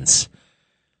 seconds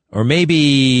or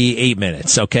maybe 8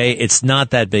 minutes, okay? It's not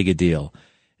that big a deal.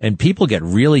 And people get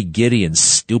really giddy and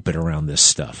stupid around this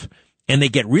stuff. And they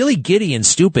get really giddy and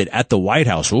stupid at the White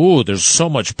House. Ooh, there's so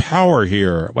much power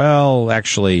here. Well,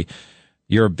 actually,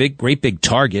 you're a great big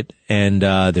target, and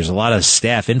there's a lot of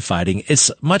staff infighting. It's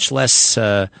much less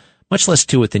to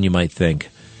it than you might think.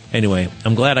 Anyway,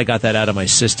 I'm glad I got that out of my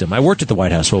system. I worked at the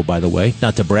White House, by the way,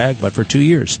 not to brag, but for 2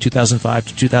 years, 2005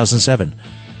 to 2007.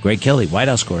 Greg Kelly, White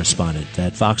House correspondent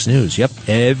at Fox News. Yep,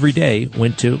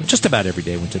 just about every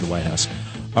day went to the White House.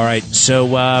 All right,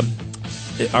 so are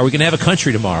we going to have a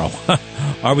country tomorrow?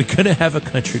 Are we going to have a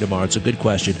country tomorrow? It's a good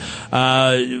question.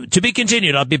 To be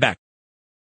continued. I'll be back.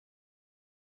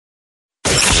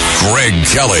 Greg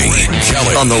Kelly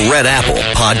on the Red Apple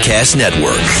Podcast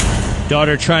Network.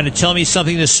 Daughter trying to tell me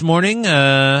something this morning.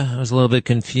 I was a little bit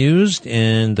confused,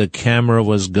 and the camera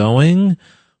was going.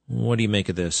 What do you make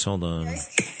of this? Hold on. Match.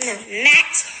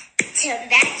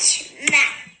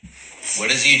 What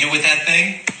does he do with that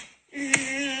thing?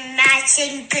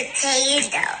 Matching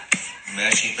potatoes.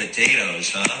 Mashing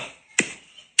potatoes, huh?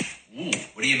 Ooh,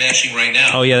 what are you mashing right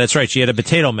now? Oh, yeah, that's right. She had a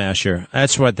potato masher.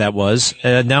 That's what that was.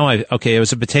 It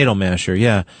was a potato masher.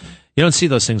 Yeah. You don't see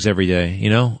those things every day,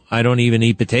 I don't even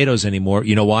eat potatoes anymore.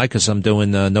 You know why? Because I'm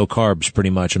doing no carbs pretty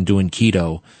much. I'm doing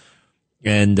keto.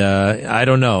 And I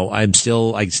don't know. I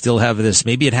still have this.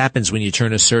 Maybe it happens when you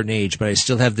turn a certain age, but I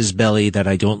still have this belly that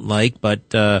I don't like. But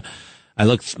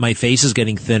my face is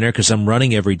getting thinner because I'm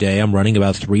running every day. I'm running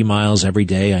about 3 miles every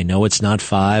day. I know it's not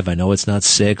 5. I know it's not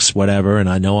 6, whatever. And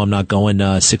I know I'm not going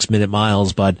 6-minute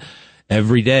miles, but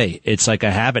every day it's like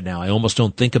a habit now. I almost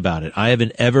don't think about it. I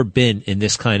haven't ever been in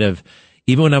this kind of,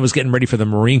 even when I was getting ready for the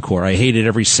Marine Corps, I hated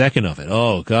every second of it.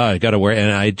 Oh God, I got to wear,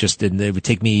 and I just didn't, it would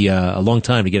take me a long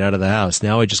time to get out of the house.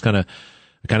 Now I just kind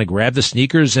of grab the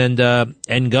sneakers and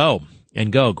go.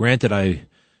 Granted, I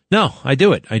No, I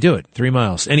do it. 3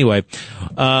 miles. Anyway,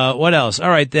 what else? All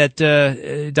right, that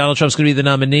Donald Trump's going to be the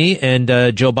nominee, and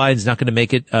Joe Biden's not going to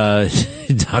make it.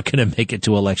 Not going to make it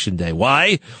to Election Day.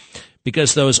 Why?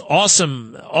 Because those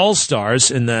awesome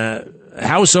all-stars in the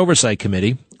House Oversight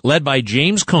Committee, led by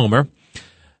James Comer,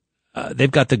 they've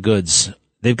got the goods.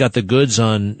 They've got the goods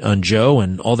on Joe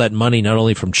and all that money, not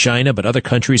only from China, but other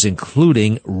countries,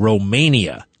 including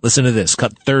Romania. Listen to this,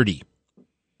 cut 30.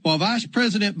 While Vice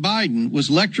President Biden was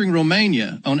lecturing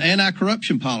Romania on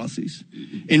anti-corruption policies,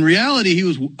 in reality, he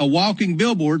was a walking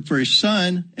billboard for his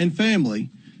son and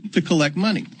family to collect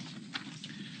money.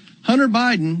 Hunter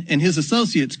Biden and his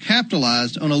associates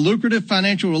capitalized on a lucrative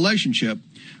financial relationship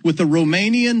with a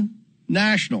Romanian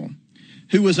national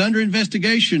who was under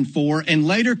investigation for and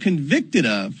later convicted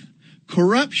of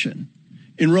corruption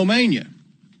in Romania.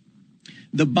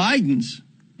 The Bidens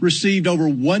received over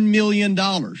 $1 million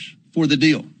for the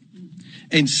deal,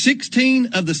 and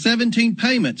 16 of the 17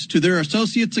 payments to their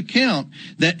associates' account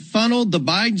that funneled the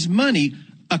Bidens' money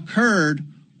occurred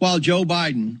while Joe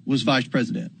Biden was vice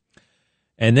president.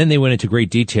 And then they went into great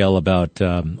detail about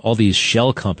all these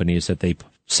shell companies that they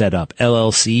set up,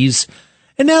 LLCs.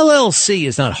 An LLC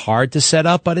is not hard to set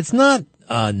up, but it's not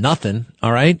nothing,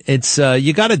 all right? It's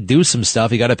you got to do some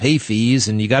stuff. You got to pay fees,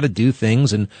 and you got to do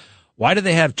things. And why do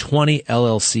they have 20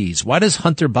 LLCs? Why does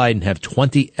Hunter Biden have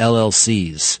 20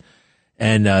 LLCs?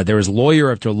 And there is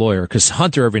lawyer after lawyer, because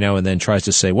Hunter every now and then tries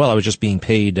to say, well, I was just being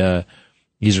paid,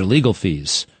 these are legal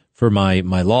fees for my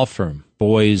law firm,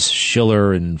 Boies,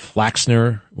 Schiller, and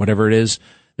Flaxner, whatever it is.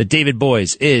 That David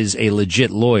Boies is a legit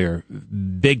lawyer,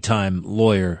 big-time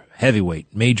lawyer,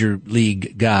 heavyweight, major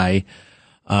league guy.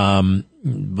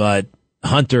 But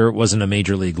Hunter wasn't a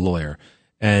major league lawyer.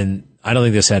 And I don't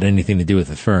think this had anything to do with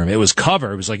the firm. It was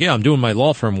cover. It was like, yeah, I'm doing my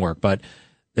law firm work, but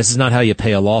this is not how you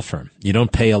pay a law firm. You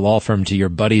don't pay a law firm to your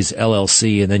buddy's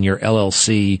LLC, and then your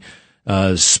LLC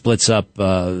splits up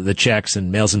the checks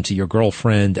and mails them to your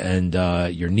girlfriend and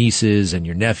your nieces and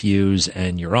your nephews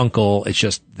and your uncle. It's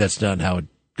just, that's not how it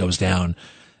goes down.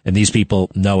 And these people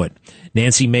know it.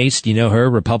 Nancy Mace, do you know her?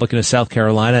 Republican of South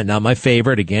Carolina. Not my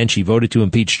favorite. Again, she voted to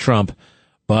impeach Trump.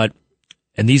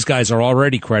 And these guys are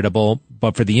already credible.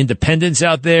 But for the independents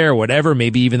out there, or whatever,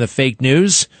 maybe even the fake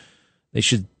news, they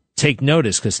should take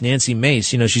notice, because Nancy Mace,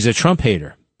 she's a Trump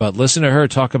hater. But listen to her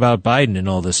talk about Biden and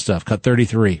all this stuff. Cut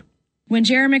 33. When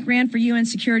Jeremic ran for UN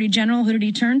Security General, who did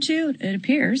he turn to? It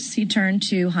appears he turned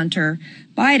to Hunter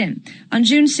Biden. On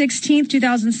June 16,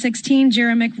 2016,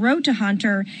 Jeremic wrote to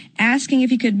Hunter asking if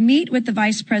he could meet with the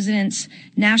vice president's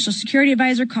national security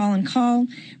advisor, Colin Kahl,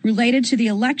 related to the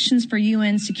elections for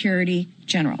UN Security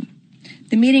General.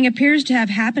 The meeting appears to have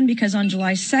happened because on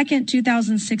July 2nd,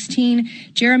 2016,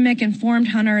 Jeremic informed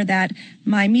Hunter that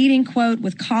my meeting, quote,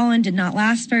 with Colin did not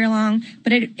last very long,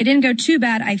 but it didn't go too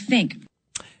bad, I think.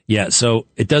 Yeah, so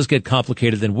it does get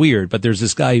complicated and weird, but there's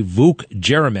this guy, Vuk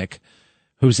Jeremic,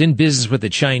 who's in business with the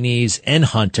Chinese and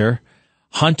Hunter.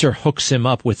 Hunter hooks him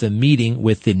up with a meeting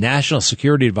with the national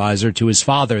security advisor to his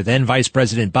father, then Vice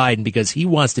President Biden, because he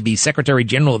wants to be Secretary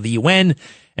General of the UN,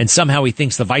 and somehow he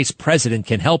thinks the vice president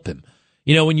can help him.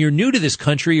 When you're new to this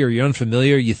country or you're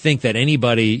unfamiliar, you think that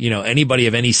anybody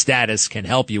of any status can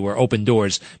help you or open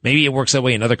doors. Maybe it works that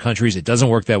way in other countries. It doesn't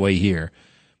work that way here.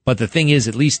 But the thing is,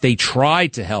 at least they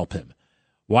tried to help him.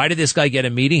 Why did this guy get a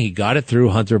meeting? He got it through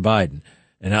Hunter Biden.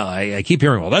 And I keep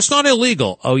hearing, well, that's not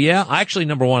illegal. Oh, yeah? Actually,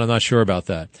 number one, I'm not sure about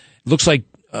that. It looks like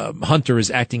Hunter is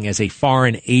acting as a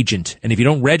foreign agent. And if you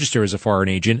don't register as a foreign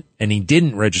agent, and he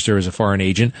didn't register as a foreign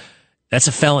agent, that's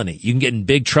a felony. You can get in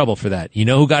big trouble for that. You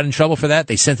know who got in trouble for that?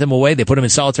 They sent him away. They put him in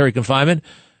solitary confinement.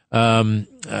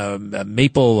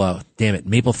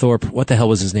 Mapplethorpe. What the hell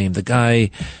was his name? The guy...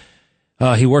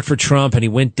 he worked for Trump and he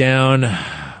went down,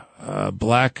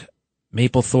 Black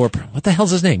Mapplethorpe. What the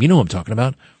hell's his name? You know who I'm talking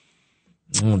about.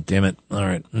 Oh, damn it. All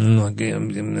right.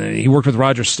 He worked with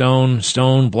Roger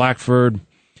Stone, Blackford.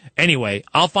 Anyway,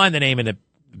 I'll find the name in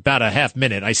about a half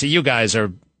minute. I see you guys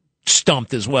are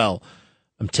stumped as well.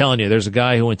 I'm telling you, there's a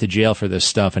guy who went to jail for this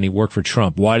stuff and he worked for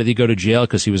Trump. Why did he go to jail?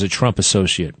 Because he was a Trump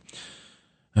associate.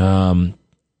 And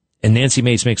Nancy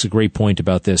Mace makes a great point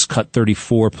about this. Cut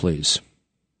 34, please.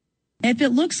 If it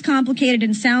looks complicated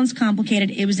and sounds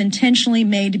complicated, it was intentionally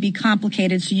made to be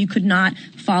complicated so you could not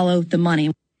follow the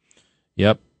money.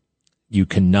 Yep. You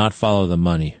cannot follow the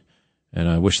money. And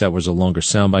I wish that was a longer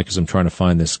soundbite because I'm trying to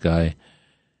find this guy.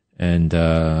 And,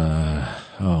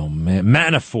 oh man,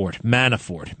 Manafort.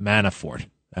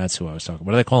 That's who I was talking about.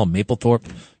 What do they call him? Mapplethorpe?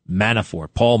 Manafort.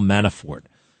 Paul Manafort.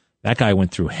 That guy went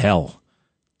through hell.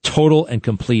 Total and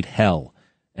complete hell.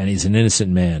 And he's an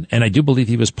innocent man. And I do believe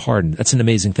he was pardoned. That's an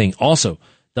amazing thing. Also,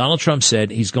 Donald Trump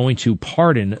said he's going to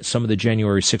pardon some of the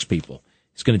January 6 people.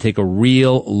 He's going to take a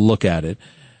real look at it.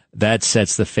 That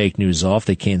sets the fake news off.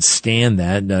 They can't stand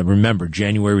that. Remember,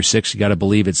 January 6th, you got to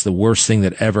believe it's the worst thing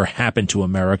that ever happened to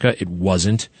America. It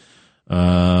wasn't.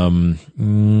 No,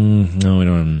 we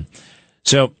don't.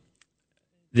 So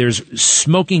there's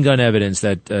smoking gun evidence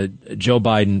that Joe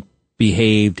Biden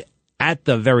behaved, at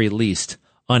the very least,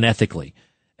 unethically.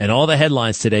 And all the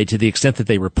headlines today, to the extent that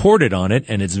they reported on it,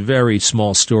 and it's a very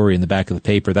small story in the back of the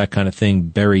paper, that kind of thing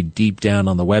buried deep down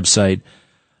on the website.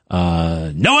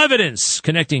 No evidence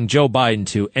connecting Joe Biden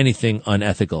to anything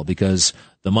unethical, because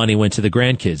the money went to the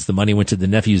grandkids, the money went to the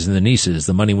nephews and the nieces,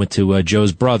 the money went to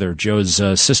Joe's brother, Joe's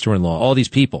sister-in-law, all these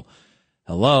people.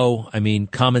 Hello? I mean,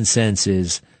 common sense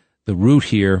is the root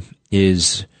here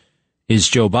is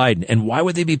Joe Biden. And why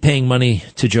would they be paying money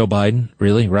to Joe Biden?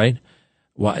 Really, right?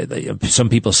 Why? Some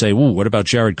people say, "Ooh, what about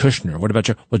Jared Kushner? What about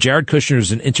Well, Jared Kushner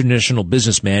is an international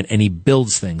businessman, and he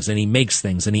builds things, and he makes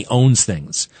things, and he owns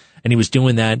things. And he was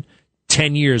doing that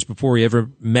 10 years before he ever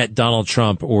met Donald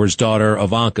Trump or his daughter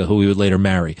Ivanka, who he would later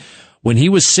marry. When he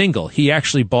was single, he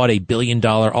actually bought a $1 billion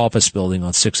office building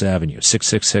on 6th Avenue,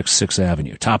 666 6th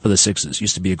Avenue, top of the sixes.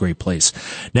 Used to be a great place.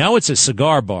 Now it's a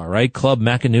cigar bar, right? Club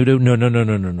Macanudo. No.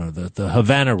 The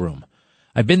Havana Room.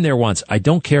 I've been there once. I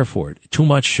don't care for it. Too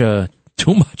much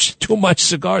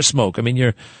cigar smoke. I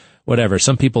mean, whatever.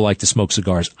 Some people like to smoke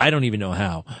cigars. I don't even know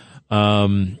how.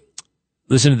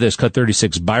 Listen to this, Cut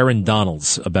 36, Byron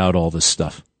Donalds about all this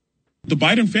stuff. The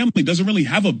Biden family doesn't really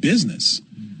have a business.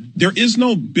 There is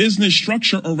no business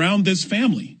structure around this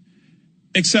family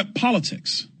except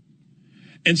politics.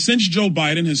 And since Joe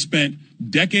Biden has spent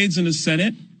decades in the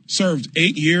Senate, served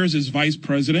 8 years as vice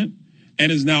president,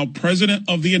 and is now president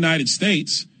of the United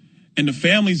States, and the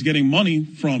family's getting money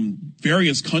from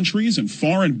various countries and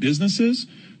foreign businesses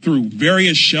through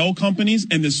various shell companies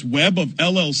and this web of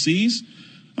LLCs,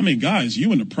 I mean, guys,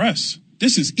 you in the press,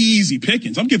 this is easy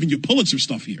pickings. I'm giving you Pulitzer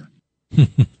stuff here.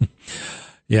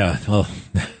 Yeah, well,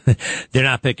 they're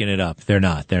not picking it up. They're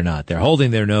not. They're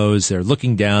holding their nose. They're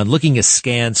looking down, looking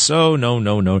askance. Oh,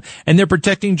 no. And they're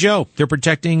protecting Joe. They're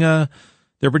protecting Joe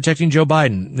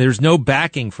Biden. There's no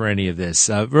backing for any of this.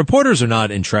 Reporters are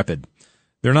not intrepid.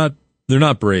 They're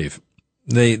not brave.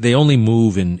 They only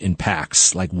move in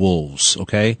packs like wolves.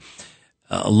 Okay.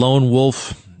 A lone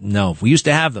wolf. No, we used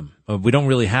to have them. We don't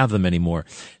really have them anymore.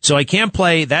 So I can't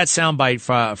play that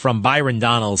soundbite from Byron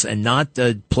Donalds and not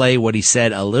play what he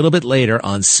said a little bit later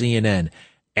on CNN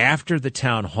after the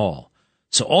town hall.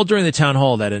 So all during the town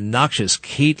hall, that obnoxious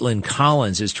Caitlin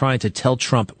Collins is trying to tell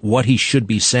Trump what he should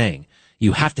be saying.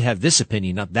 You have to have this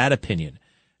opinion, not that opinion.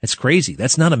 That's crazy.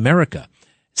 That's not America.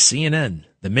 CNN,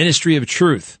 the Ministry of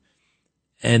Truth.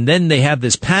 And then they have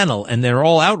this panel, and they're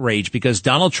all outraged because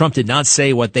Donald Trump did not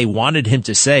say what they wanted him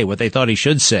to say, what they thought he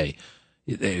should say.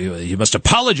 He must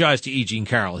apologize to E. Jean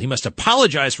Carroll. He must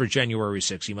apologize for January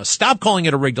 6th. He must stop calling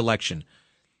it a rigged election.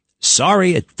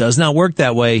 Sorry, it does not work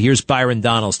that way. Here's Byron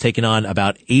Donalds taking on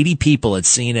about 80 people at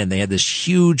CNN. They had this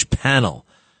huge panel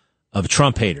of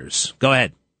Trump haters. Go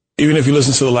ahead. Even if you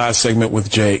listen to the last segment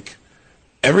with Jake,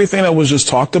 everything that was just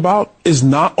talked about is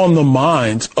not on the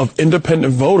minds of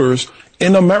independent voters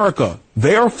in America.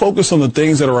 They are focused on the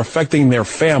things that are affecting their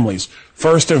families.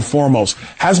 First and foremost,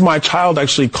 has my child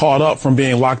actually caught up from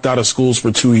being locked out of schools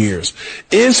for 2 years?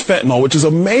 Is fentanyl, which is a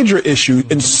major issue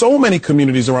in so many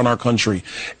communities around our country,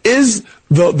 is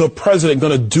the president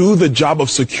going to do the job of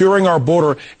securing our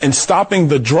border and stopping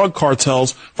the drug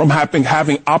cartels from having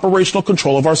operational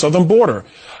control of our southern border?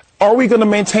 Are we going to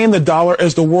maintain the dollar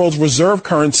as the world's reserve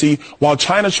currency while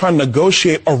China's trying to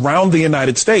negotiate around the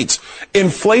United States?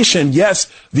 Inflation, yes,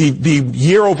 the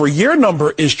year-over-year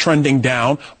number is trending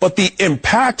down, but the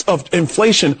impact of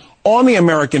inflation on the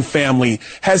American family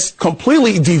has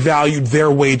completely devalued their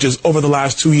wages over the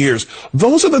last 2 years.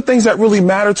 Those are the things that really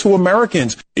matter to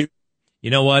Americans.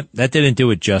 You know what? That didn't do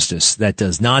it justice. That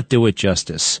does not do it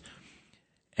justice.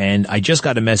 And I just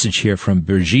got a message here from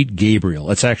Brigitte Gabriel.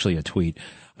 It's actually a tweet.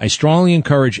 I strongly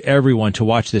encourage everyone to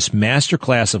watch this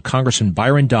masterclass of Congressman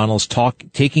Byron Donalds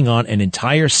taking on an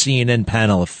entire CNN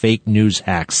panel of fake news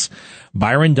hacks.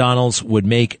 Byron Donalds would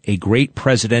make a great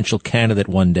presidential candidate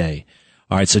one day.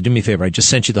 All right, so do me a favor. I just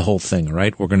sent you the whole thing, all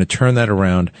right? We're going to turn that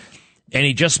around. And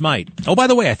he just might. Oh, by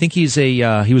the way, I think he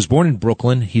was born in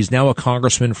Brooklyn. He's now a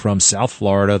congressman from South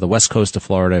Florida, the west coast of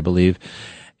Florida, I believe.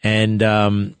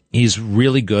 And he's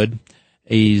really good.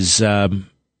 He's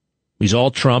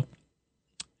all Trump.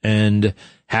 And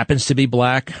happens to be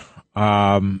black.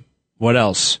 What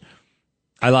else?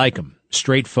 I like him.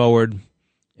 Straightforward.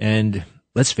 And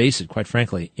let's face it, quite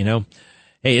frankly,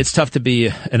 Hey, it's tough to be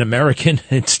an American.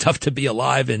 It's tough to be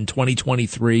alive in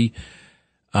 2023.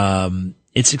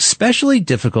 It's especially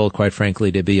difficult, quite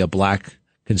frankly, to be a black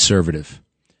conservative.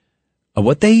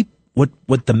 What the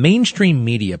mainstream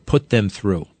media put them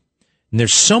through. And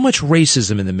there's so much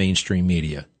racism in the mainstream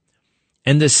media.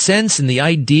 And the sense and the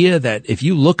idea that if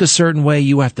you look a certain way,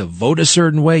 you have to vote a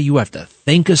certain way, you have to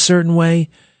think a certain way.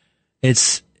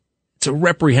 It's a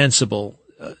reprehensible,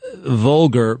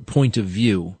 vulgar point of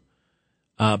view.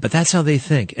 But that's how they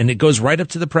think. And it goes right up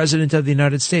to the president of the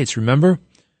United States. Remember?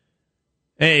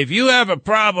 Hey, if you have a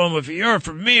problem, if you're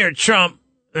for me or Trump,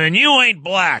 then you ain't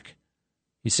black.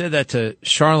 He said that to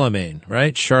Charlemagne,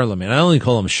 right? Charlemagne. I only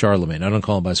call him Charlemagne. I don't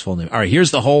call him by his full name. All right, here's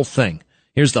the whole thing.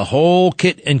 Here's the whole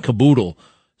kit and caboodle.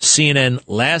 CNN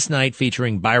last night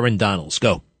featuring Byron Donalds.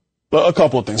 Go. A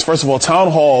couple of things. First of all, town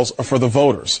halls are for the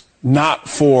voters, not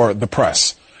for the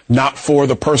press, not for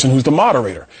the person who's the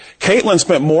moderator. Caitlin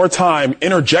spent more time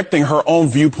interjecting her own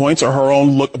viewpoints or her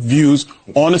own views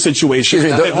on the situation.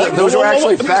 Those are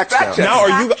actually facts. Now,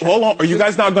 are you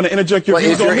guys not going to interject your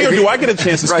views on me, or do I get a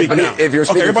chance to speak now? If you're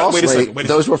speaking falsely,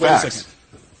 those were facts.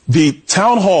 The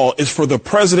town hall is for the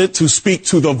president to speak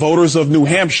to the voters of New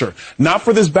Hampshire, not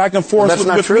for this back and forth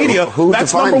with media.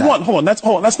 That's number one. Hold on.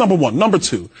 That's number one. Number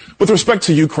two, with respect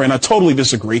to Ukraine, I totally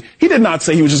disagree. He did not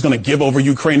say he was just going to give over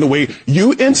Ukraine the way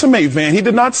you intimate, Van. He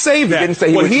did not say that. He didn't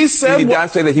say what he said is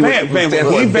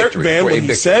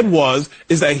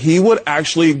that he would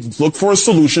actually look for a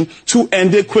solution to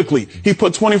end it quickly. He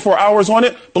put 24 hours on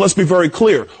it, but let's be very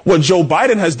clear. What Joe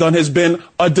Biden has done has been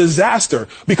a disaster,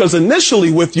 because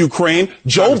initially with Ukraine,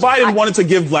 Joe Biden wanted to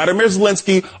give Vladimir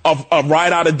Zelensky a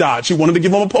ride out of Dodge. He wanted to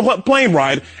give him a plane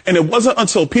ride, and it wasn't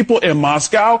until people in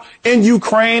Moscow, in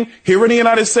Ukraine, here in the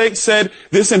United States said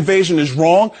this invasion is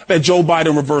wrong that Joe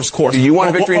Biden reversed course. Do you want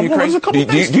a victory in Ukraine?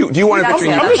 Do you want a victory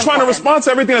in Ukraine? I'm just trying to respond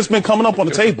to everything that's been coming up on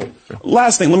the table.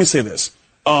 Last thing, let me say this.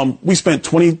 We spent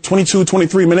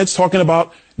 23 minutes talking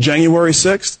about January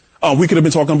 6th. We could have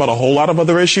been talking about a whole lot of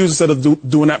other issues instead of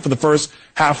doing that for the first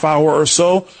half hour or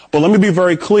so. But let me be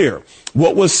very clear.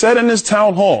 What was said in this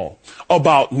town hall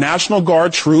about National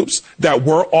Guard troops that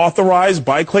were authorized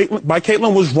by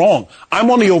Caitlin was wrong.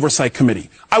 I'm on the Oversight Committee.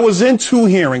 I was in 2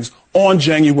 hearings on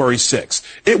January 6th.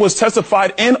 It was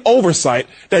testified in oversight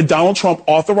that Donald Trump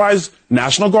authorized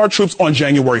National Guard troops on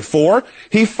January 4.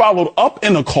 He followed up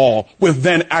in a call with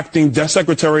then acting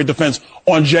Secretary of Defense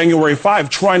on January 5,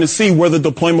 trying to see where the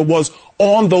deployment was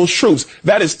on those troops.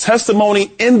 That is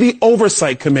testimony in the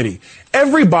Oversight Committee.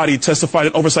 Everybody testified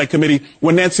in Oversight Committee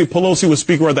when Nancy Pelosi was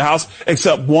Speaker of the House,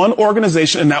 except one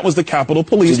organization, and that was the Capitol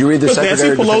Police. Did you read the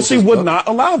Secretary Nancy Pelosi would not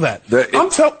allow that.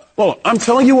 I'm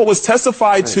telling you what was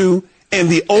testified to in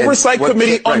the Oversight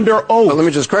Committee under oath. But let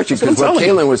me just correct you, because what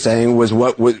Caitlin was saying was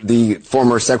what the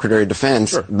former Secretary of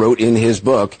Defense wrote in his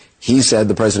book. He said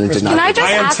the president did not.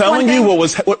 I am telling you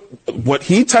what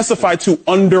he testified to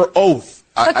under oath.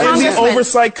 In the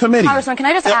Oversight Committee. Congressman, can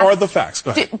I just ask? Are the facts.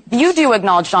 Go ahead. You do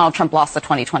acknowledge Donald Trump lost the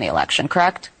 2020 election,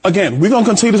 correct? Again, we're going to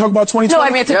continue to talk about 2020. No, I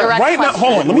mean, it's a direct right question. Now,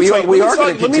 hold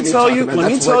on. Let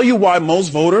me tell you why most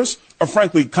voters are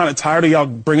frankly kind of tired of y'all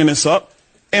bringing this up.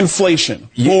 Inflation,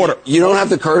 border. You don't have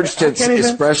the courage to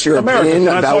express your opinion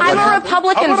about what I'm a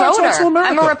Republican voter.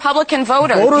 I'm a Republican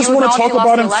voter. Voters want to talk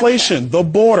about inflation, the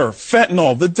border,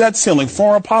 fentanyl, the debt ceiling,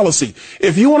 foreign policy.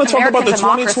 If you want to talk about the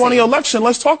 2020 election,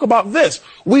 let's talk about this.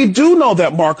 We do know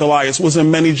that Mark Elias was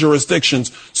in many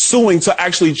jurisdictions suing to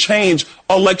actually change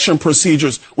election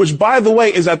procedures, which, by the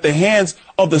way, is at the hands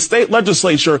of the state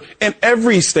legislature in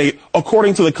every state,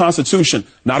 according to the Constitution.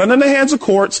 Not in the hands of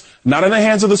courts, not in the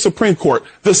hands of the Supreme Court,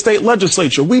 the state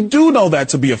legislature. We do know that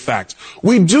to be a fact.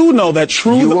 We do know that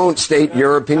true. You won't state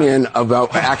your opinion about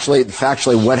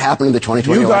factually what happened in the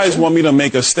 2020 election? You guys want me to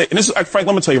make a statement. This is, Frank,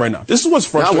 let me tell you right now. This is what's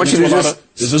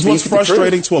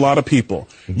frustrating to a lot of people.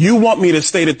 You want me to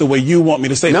state it the way you want me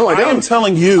to state it. No, I don't. I am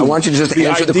telling you. I want you to just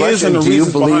answer the question. And the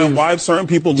reasons behind why certain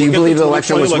people look at the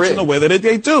 2020 election the way that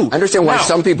they do. I understand why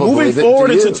some people believe it. Moving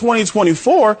forward into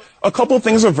 2024, a couple of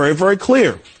things are very, very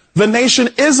clear. The nation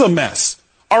is a mess.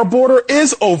 Our border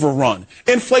is overrun.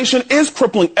 Inflation is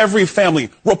crippling every family.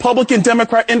 Republican,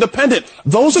 Democrat, Independent.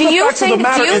 Those are the facts of the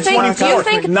matter in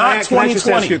 2024. Not 2020. Can I just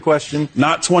ask you a question?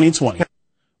 Not 2020.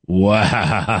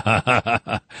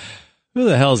 Wow. Who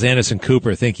the hell does Anderson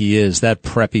Cooper think he is? That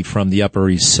preppy from the Upper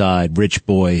East Side. Rich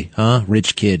boy, huh?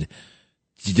 Rich kid.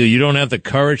 You don't have the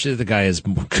courage? The guy has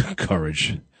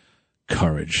courage.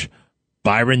 Courage.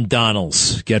 Byron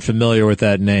Donalds. Get familiar with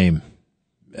that name.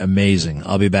 Amazing.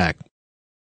 I'll be back.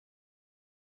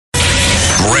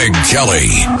 Greg Kelly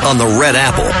on the Red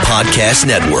Apple Podcast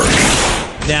Network.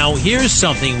 Now, here's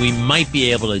something we might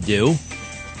be able to do.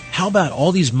 how about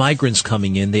all these migrants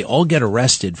coming in? They all get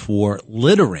arrested for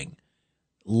littering.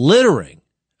 Littering.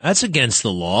 That's against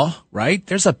the law, right?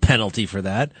 There's a penalty for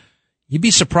that. You'd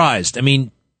be surprised. I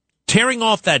mean, tearing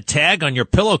off that tag on your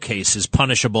pillowcase is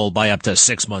punishable by up to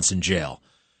 6 months in jail.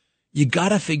 You got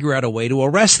to figure out a way to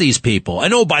arrest these people.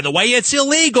 And oh, by the way, it's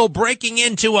illegal breaking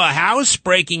into a house,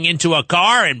 breaking into a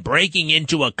car, and breaking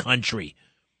into a country.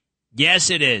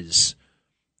 Yes, it is.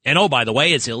 And oh, by the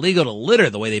way, it's illegal to litter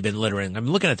the way they've been littering. I'm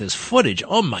looking at this footage.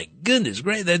 Oh my goodness,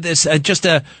 great! This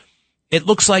it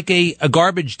looks like a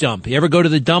garbage dump. You ever go to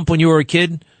the dump when you were a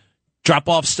kid? Drop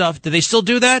off stuff. Do they still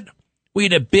do that? We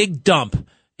had a big dump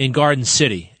in Garden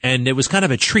City, and it was kind of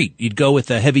a treat. You'd go with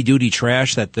the heavy duty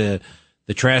trash that the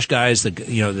trash guys,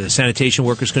 the sanitation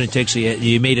workers couldn't take. So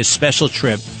you made a special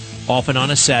trip, often on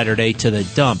a Saturday, to the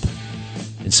dump.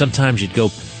 And sometimes you'd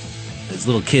go as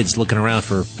little kids looking around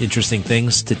for interesting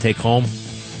things to take home.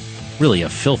 Really a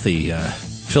filthy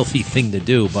thing to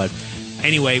do. But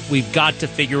anyway, we've got to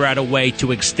figure out a way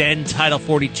to extend Title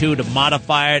 42, to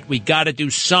modify it. We got to do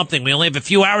something. We only have a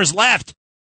few hours left.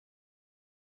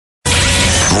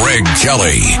 Greg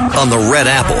Kelly on the Red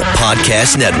Apple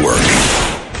Podcast Network.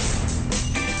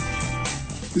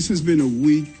 This has been a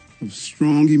week of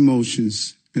strong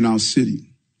emotions in our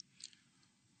city.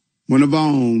 One of our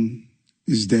own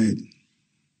is dead.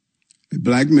 A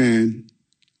black man,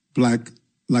 black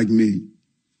like me.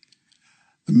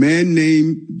 A man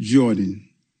named Jordan.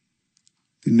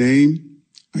 The name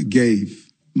I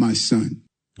gave my son.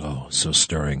 Oh, so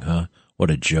stirring, huh? What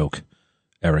a joke.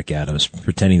 Eric Adams,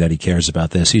 pretending that he cares about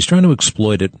this. He's trying to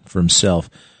exploit it for himself.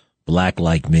 Black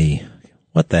like me.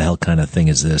 What the hell kind of thing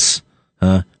is this?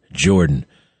 Huh? Jordan.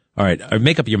 All right,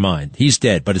 make up your mind. He's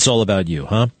dead, but it's all about you,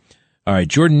 huh? All right,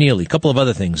 Jordan Neely, a couple of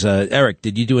other things. Eric,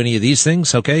 did you do any of these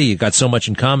things? Okay, you got so much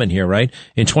in common here, right?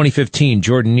 In 2015,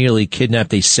 Jordan Neely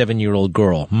kidnapped a 7-year-old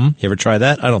girl. You ever try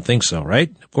that? I don't think so,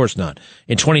 right? Of course not.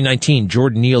 In 2019,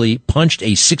 Jordan Neely punched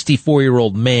a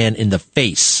 64-year-old man in the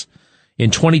face.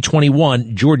 In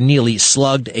 2021, Jordan Neely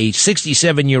slugged a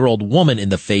 67-year-old woman in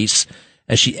the face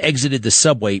as she exited the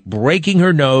subway, breaking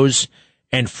her nose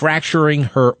and fracturing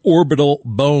her orbital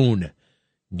bone.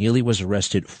 Neely was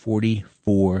arrested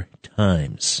 44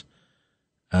 times,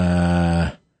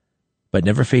 but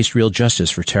never faced real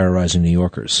justice for terrorizing New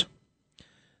Yorkers.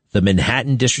 The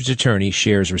Manhattan District Attorney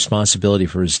shares responsibility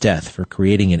for his death for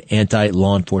creating an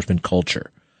anti-law enforcement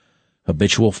culture.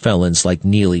 Habitual felons like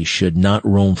Neely should not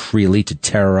roam freely to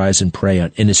terrorize and prey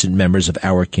on innocent members of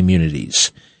our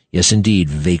communities. Yes, indeed,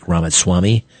 Vivek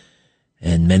Ramaswamy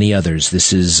and many others.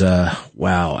 This is,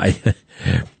 wow.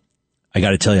 I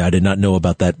got to tell you, I did not know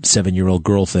about that 7-year-old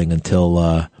girl thing until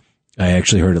I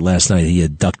actually heard it last night. He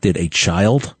abducted a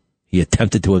child. He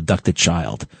attempted to abduct a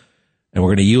child. And we're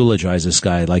going to eulogize this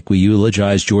guy like we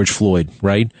eulogized George Floyd,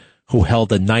 right? Who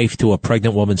held a knife to a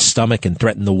pregnant woman's stomach and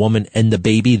threatened the woman and the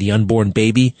baby, the unborn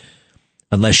baby,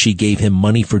 unless she gave him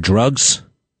money for drugs,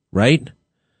 right?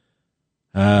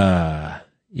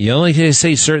 You only can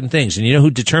say certain things. And you know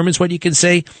who determines what you can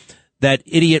say? That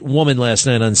idiot woman last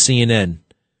night on CNN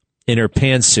in her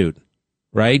pantsuit,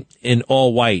 right? In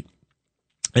all white.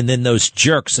 And then those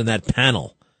jerks in that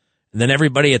panel. And then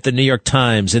everybody at the New York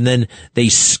Times. And then they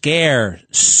scare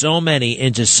so many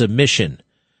into submission.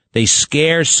 They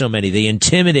scare so many. They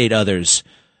intimidate others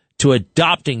to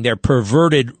adopting their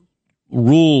perverted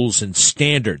rules and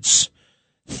standards.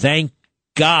 Thank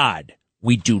God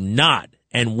we do not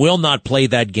and will not play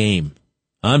that game.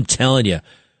 I'm telling you,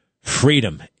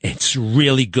 freedom, it's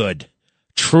really good.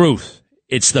 Truth,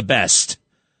 it's the best.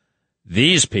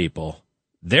 These people,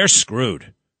 they're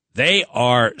screwed. They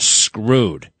are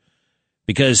screwed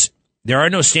because there are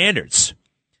no standards.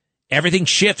 Everything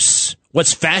shifts.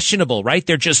 What's fashionable, right?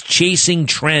 They're just chasing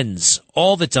trends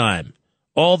all the time.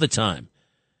 All the time.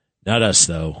 Not us,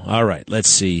 though. All right, let's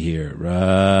see here.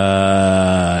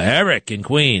 Eric in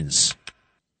Queens.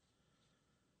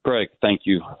 Greg, thank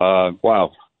you.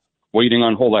 Wow. Waiting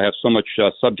on hold. I have so much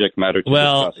subject matter to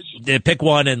discuss. Pick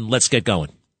one and let's get going.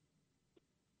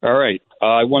 All right.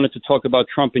 I wanted to talk about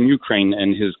Trump and Ukraine,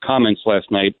 and his comments last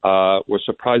night were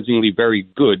surprisingly very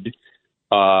good.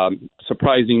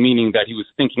 Surprising meaning that he was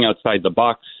thinking outside the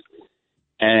box.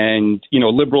 And, you know,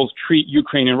 liberals treat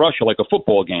Ukraine and Russia like a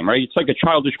football game, right? It's like a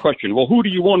childish question. Well, who do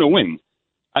you want to win?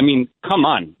 I mean, come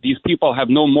on. These people have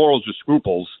no morals or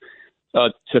scruples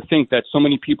to think that so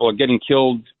many people are getting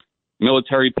killed,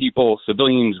 military people,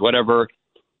 civilians, whatever.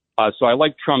 So I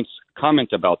like Trump's comment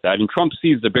about that. And Trump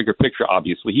sees the bigger picture,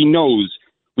 obviously. He knows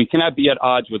we cannot be at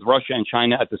odds with Russia and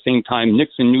China at the same time.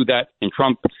 Nixon knew that, and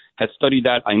Trump has studied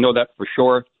that. I know that for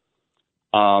sure.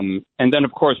 And then,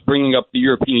 of course, bringing up the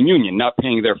European Union, not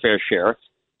paying their fair share.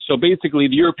 So basically,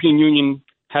 the European Union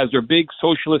has their big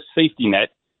socialist safety net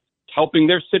helping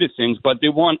their citizens, but they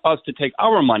want us to take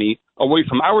our money away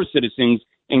from our citizens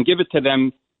and give it to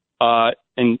them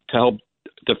and to help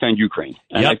defend Ukraine.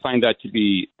 And I find that to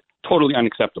be totally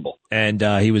unacceptable. And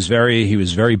he was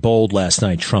very bold last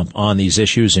night, Trump, on these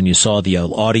issues, and you saw the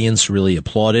audience really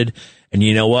applauded. And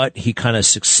you know what? He kind of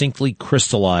succinctly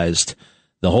crystallized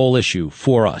the whole issue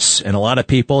for us. And a lot of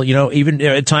people, even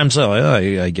at times,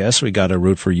 I guess we got to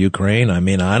root for Ukraine. I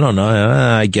mean, I don't know.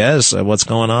 I guess what's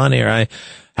going on here?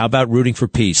 How about rooting for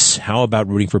peace?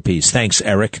 Thanks,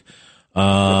 Eric.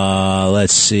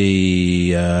 Let's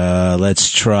see.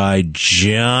 Let's try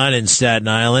John in Staten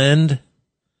Island.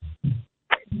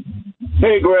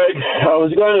 Hey, Greg. I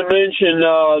was going to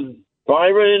mention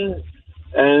Byron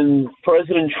and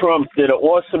President Trump did an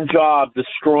awesome job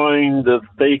destroying the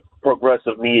fake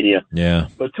progressive media. Yeah.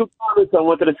 But two comments I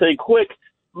wanted to say quick.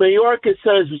 Mayorkas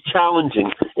says it's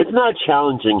challenging. It's not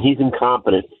challenging. He's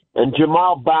incompetent. And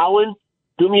Jamal Bowen,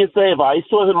 do me a favor. I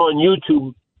saw him on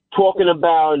YouTube talking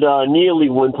about Neely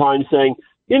one time saying,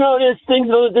 there's things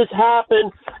like this happen.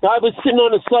 I was sitting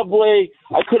on a subway.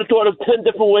 I could have thought of 10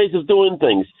 different ways of doing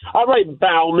things. All right,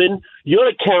 Bauman, you're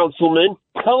a councilman.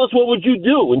 Tell us what would you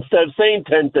do instead of saying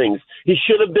 10 things. He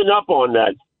should have been up on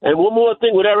that. And one more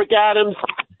thing with Eric Adams.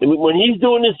 When he's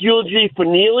doing this eulogy for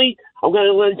Neely, I'm going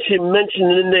to let you mention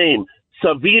the name,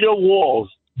 Savita Walls.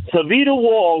 Savita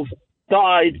Walls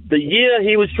died the year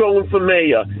he was running for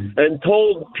mayor and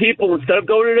told people instead of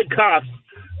going to the cops,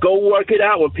 go work it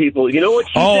out with people. You know what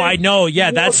she did? I know. Yeah,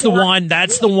 that's the one.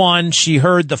 That's the one. She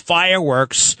heard the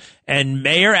fireworks, and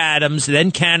Mayor Adams,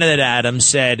 then candidate Adams,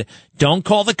 said, don't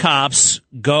call the cops.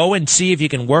 Go and see if you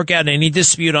can work out any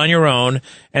dispute on your own.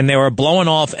 And they were blowing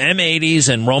off M80s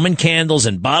and Roman candles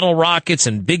and bottle rockets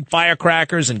and big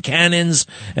firecrackers and cannons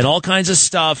and all kinds of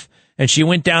stuff. And she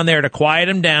went down there to quiet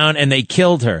him down, and they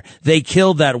killed her. They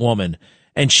killed that woman.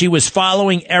 And she was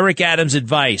following Eric Adams'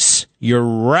 advice. You're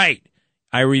right.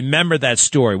 I remember that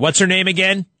story. What's her name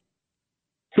again?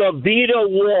 Savita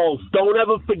Walls. Don't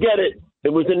ever forget it. It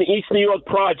was in the East New York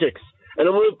projects. And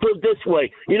I'm going to put it this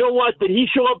way. You know what? Did he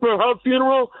show up at her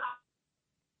funeral?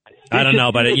 I don't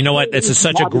know, but you know what? It's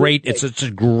such a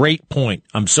great point.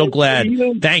 I'm so glad.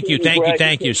 Thank you.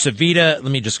 Savita,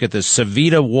 let me just get this.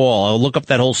 Savita Wall. I'll look up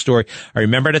that whole story. I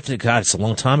remember it. God, it's a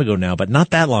long time ago now, but not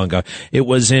that long ago. It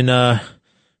was in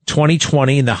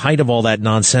 2020, in the height of all that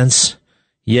nonsense.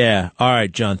 Yeah. All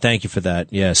right, John. Thank you for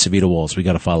that. Yeah, Savita Walls. We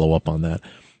got to follow up on that.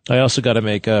 I also got to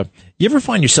make you ever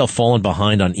find yourself falling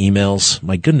behind on emails?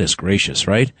 My goodness gracious,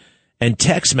 right? And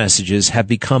text messages have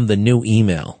become the new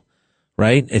email,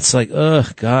 right? It's like,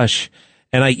 gosh.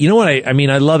 And you know what? I mean,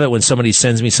 I love it when somebody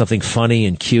sends me something funny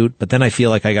and cute, but then I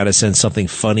feel like I got to send something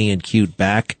funny and cute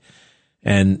back.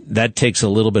 And that takes a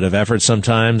little bit of effort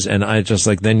sometimes. And I just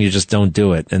then you just don't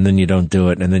do it. And then you don't do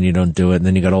it. And then you don't do it. And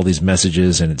then you got all these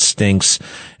messages and it stinks.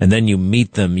 And then you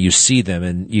meet them, you see them,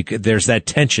 and there's that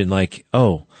tension like,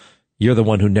 oh, you're the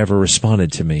one who never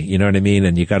responded to me. You know what I mean?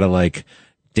 And you got to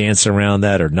dance around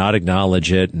that or not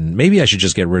acknowledge it. And maybe I should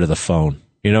just get rid of the phone.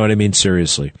 You know what I mean?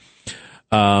 Seriously.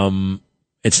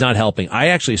 It's not helping. I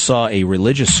actually saw a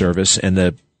religious service and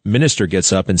the minister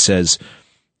gets up and says,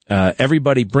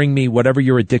 everybody bring me whatever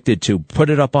you're addicted to.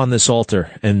 Put it up on this altar.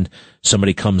 And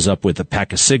somebody comes up with a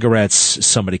pack of cigarettes.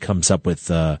 Somebody comes up with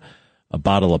a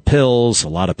bottle of pills, a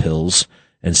lot of pills.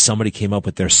 And somebody came up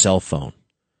with their cell phone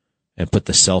and put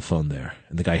the cell phone there.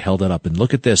 And the guy held it up and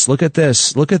look at this, look at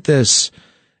this, look at this.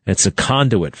 And it's a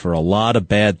conduit for a lot of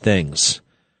bad things.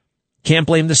 Can't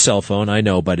blame the cell phone, I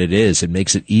know, but it is. It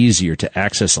makes it easier to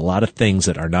access a lot of things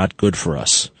that are not good for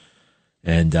us.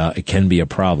 And it can be a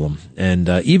problem. And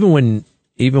even when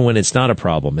it's not a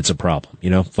problem, it's a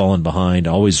problem. Falling behind,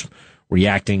 always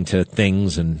reacting to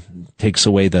things, and takes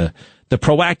away the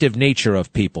proactive nature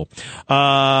of people.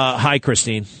 Hi,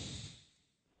 Christine.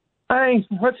 Hi,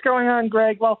 what's going on,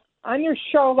 Greg? Well, on your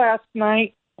show last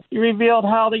night, you revealed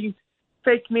how the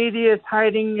fake media is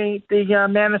hiding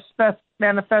the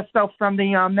manifesto from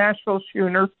the Nashville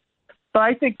shooter. But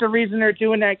I think the reason they're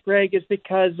doing that, Greg, is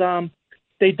because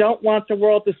they don't want the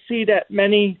world to see that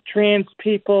many trans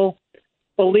people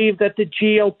believe that the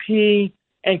GOP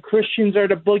and Christians are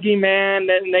the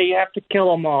boogeyman and they have to kill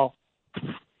them all.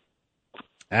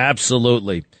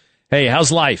 Absolutely. Hey, how's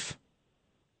life?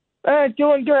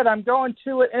 Doing good. I'm going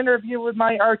to an interview with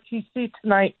my RTC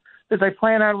tonight because I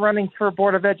plan on running for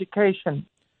Board of Education.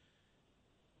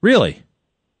 Really?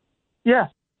 Yeah.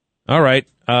 All right.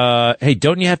 Hey,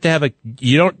 don't you have to have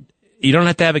you don't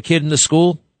have to have a kid in the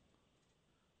school?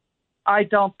 I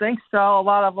don't think so. A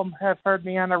lot of them have heard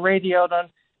me on the radio,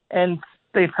 and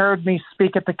they've heard me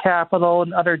speak at the Capitol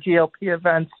and other GOP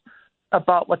events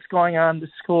about what's going on in the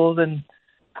schools and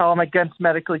how I'm against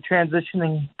medically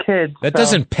transitioning kids. That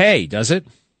doesn't pay, does it?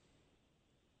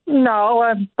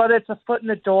 No, but it's a foot in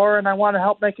the door, and I want to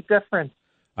help make a difference.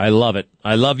 I love it.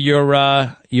 I love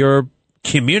your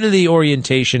community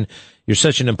orientation. You're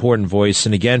such an important voice.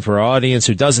 And again, for our audience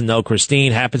who doesn't know,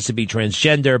 Christine happens to be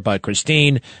transgender, but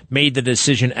Christine made the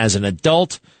decision as an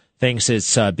adult, thinks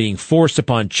it's being forced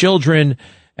upon children,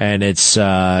 and it's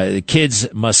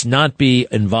kids must not be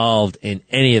involved in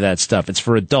any of that stuff. It's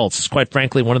for adults. It's quite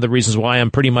frankly one of the reasons why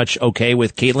I'm pretty much okay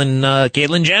with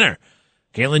Caitlyn Jenner.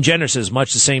 Caitlyn Jenner says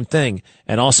much the same thing,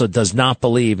 and also does not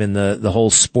believe in the whole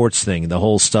sports thing, the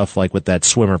whole stuff like with that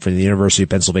swimmer from the University of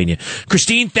Pennsylvania.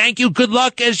 Christine, thank you. Good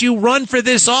luck as you run for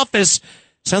this office.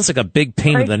 Sounds like a big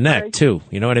pain in the neck, too.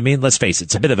 You know what I mean? Let's face it.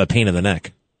 It's a bit of a pain in the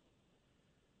neck.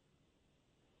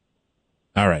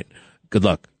 All right. Good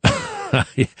luck.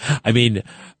 I mean,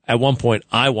 at one point,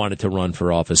 I wanted to run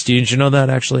for office. Did you know that,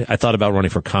 actually? I thought about running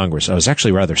for Congress. I was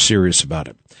actually rather serious about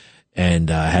it. And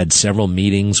had several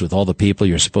meetings with all the people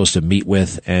you're supposed to meet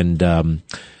with. And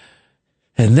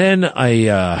then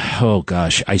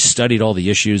I studied all the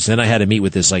issues. Then I had to meet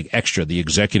with this the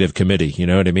executive committee, you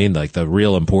know what I mean? Like the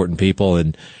real important people.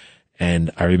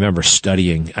 And I remember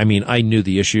studying. I mean, I knew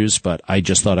the issues, but I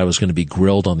just thought I was going to be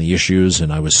grilled on the issues.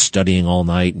 And I was studying all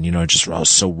night. And, I was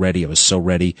so ready. I was so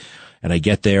ready. And I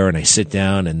get there and I sit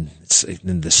down and it's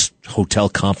in this hotel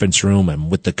conference room. I'm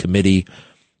with the committee.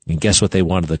 And guess what they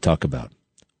wanted to talk about?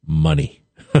 Money.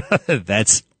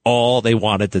 That's all they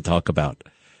wanted to talk about.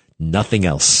 Nothing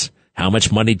else. How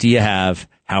much money do you have?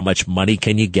 How much money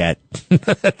can you get?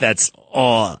 That's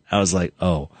all. I was like,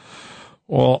 oh.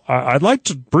 Well, I'd like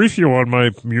to brief you on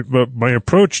my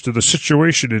approach to the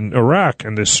situation in Iraq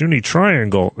and the Sunni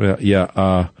Triangle.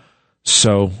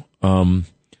 So,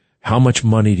 how much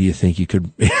money do you think you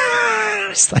could?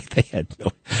 It's like they had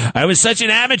no. I was such an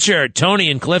amateur.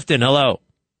 Tony in Clifton. Hello.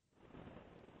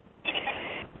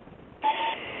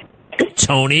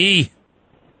 Tony.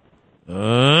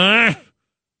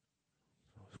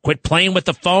 Quit playing with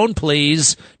the phone,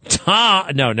 please.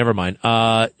 No, never mind.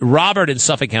 Robert in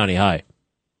Suffolk County. Hi.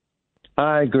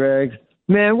 Hi, Greg.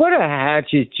 Man, what a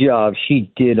hatchet job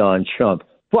she did on Trump.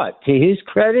 But to his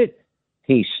credit,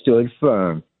 he stood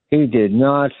firm. He did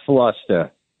not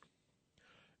fluster.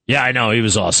 Yeah, I know. He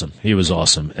was awesome.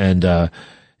 And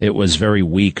it was very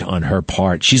weak on her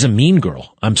part. She's a mean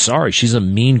girl. I'm sorry. She's a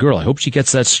mean girl. I hope she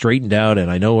gets that straightened out. And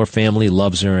I know her family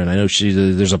loves her. And I know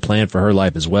there's a plan for her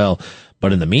life as well.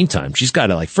 But in the meantime, she's got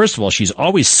to first of all, she's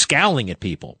always scowling at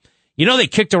people. They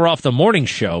kicked her off the morning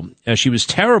show. She was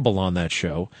terrible on that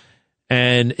show.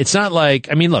 And it's not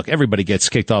look, everybody gets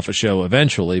kicked off a show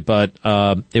eventually, but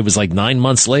it was 9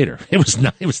 months later. It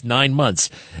was 9 months.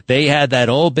 They had that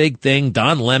old big thing,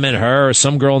 Don Lemon, her,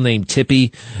 some girl named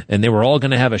Tippy, and they were all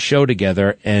going to have a show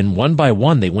together. And one by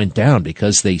one, they went down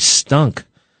because they stunk.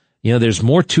 There's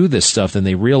more to this stuff than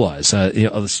they realize.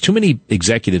 There's too many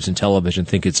executives in television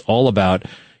think it's all about,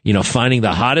 finding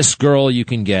the hottest girl you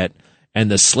can get and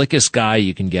the slickest guy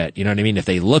you can get. You know what I mean? If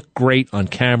they look great on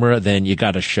camera, then you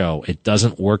got a show. It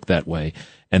doesn't work that way.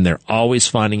 And they're always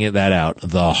finding that out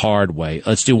the hard way.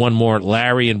 Let's do one more.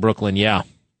 Larry in Brooklyn. Yeah.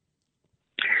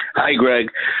 Hi, Greg.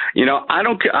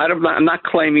 I'm not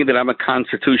claiming that I'm a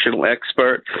constitutional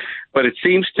expert, but it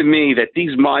seems to me that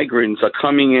these migrants are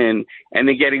coming in and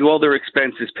they're getting all their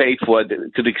expenses paid for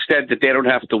to the extent that they don't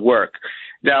have to work.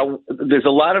 Now, there's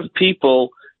a lot of people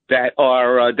that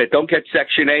don't get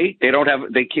Section 8.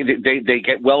 They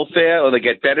get welfare or they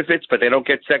get benefits, but they don't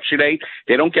get Section 8.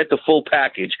 They don't get the full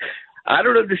package. I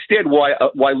don't understand why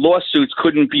lawsuits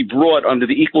couldn't be brought under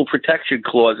the Equal Protection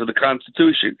Clause of the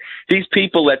Constitution. These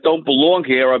people that don't belong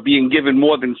here are being given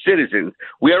more than citizens.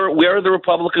 Where are the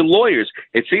Republican lawyers?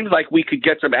 It seems like we could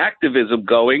get some activism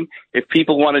going if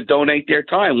people want to donate their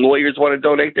time. Lawyers want to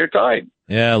donate their time.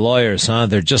 Yeah, lawyers, huh?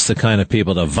 They're just the kind of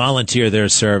people to volunteer their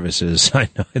services. I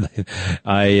know.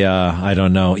 I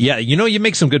don't know. Yeah, you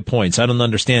make some good points. I don't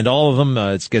understand all of them.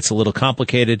 It gets a little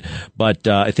complicated, but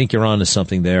I think you're on to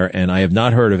something there. And I have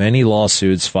not heard of any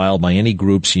lawsuits filed by any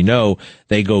groups.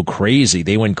 They go crazy.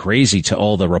 They went crazy to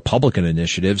all the Republican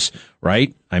initiatives,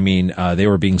 right? I mean, they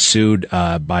were being sued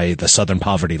by the Southern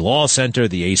Poverty Law Center,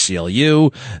 the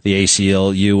ACLU, the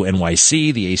ACLU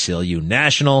NYC, the ACLU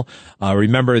National.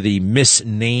 Remember the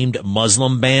misnamed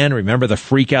Muslim ban? Remember the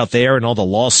freak out there and all the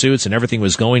lawsuits and everything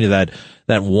was going to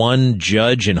that one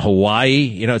judge in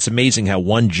Hawaii? It's amazing how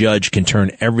one judge can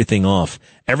turn everything off.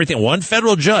 One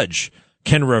federal judge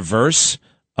can reverse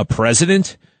a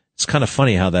president. It's kind of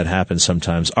funny how that happens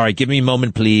sometimes. All right, give me a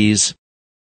moment, please.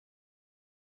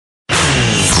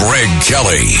 Greg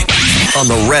Kelly on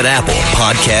the Red Apple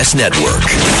Podcast Network.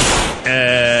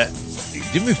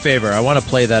 Do me a favor. I want to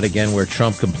play that again where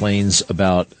Trump complains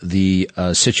about the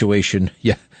situation.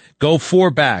 Yeah. Go 4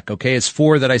 back. Okay. It's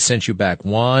 4 that I sent you back.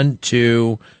 1,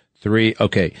 2, 3.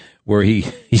 Okay. Where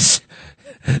he's,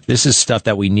 this is stuff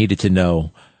that we needed to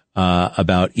know,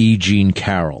 about E. Jean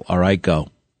Carroll. All right. Go.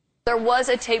 There was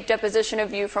a tape deposition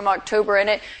of you from October,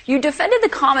 and you defended the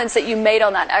comments that you made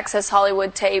on that Access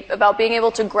Hollywood tape about being able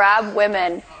to grab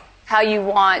women how you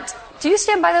want. Do you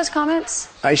stand by those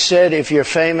comments? I said if you're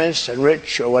famous and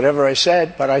rich or whatever I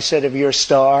said, but I said if you're a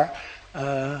star,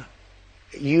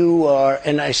 you are,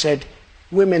 and I said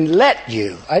women let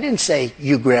you. I didn't say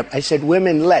you grab. I said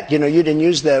women let. You know, you didn't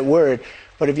use that word,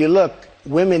 but if you look,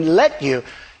 women let you.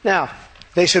 Now,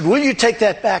 they said, will you take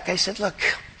that back? I said, look,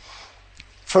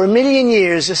 for 1,000,000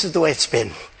 years, this is the way it's been.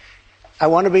 I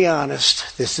want to be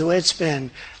honest. This is the way it's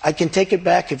been. I can take it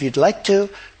back if you'd like to,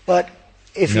 but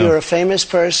if you're a famous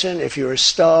person, if you're a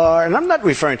star, and I'm not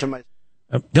referring to my...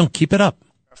 Don't keep it up.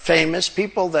 Famous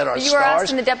people that are you stars. were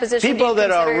asked in the deposition, people do you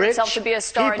that are consider rich, yourself to be a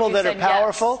star, people and you that are said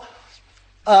powerful,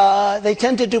 they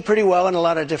tend to do pretty well in a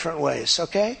lot of different ways,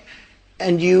 okay?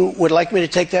 And you would like me to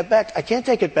take that back? I can't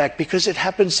take it back because it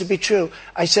happens to be true.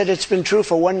 I said it's been true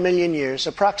for 1,000,000 years,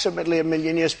 approximately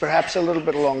 1,000,000 years, perhaps a little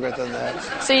bit longer than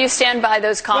that. So you stand by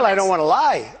those comments? Well, I don't want to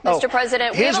lie. Mr.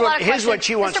 President, we have a lot of questions. Here's what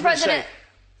she wants me to say.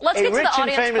 Let's get to the rich and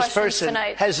audience famous questions person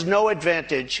tonight. has no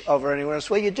advantage over anyone else.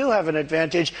 Well, you do have an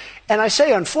advantage. And I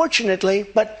say unfortunately,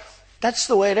 but that's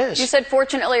the way it is. You said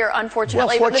fortunately or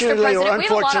unfortunately. Well, fortunately but Mr. President, or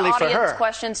unfortunately we have a lot of for audience her.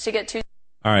 questions to get to.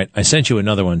 All right. I sent you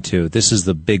another one, too. This is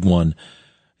the big one.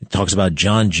 It talks about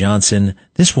John Johnson.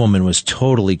 This woman was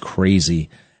totally crazy,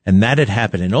 and that had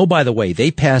happened. And, oh, by the way, they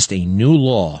passed a new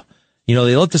law. You know,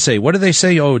 they love to say, what do they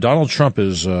say? Oh, Donald Trump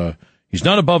is, he's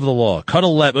not above the law. Cut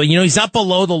 11. You know, he's not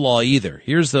below the law either.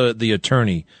 Here's the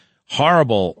attorney.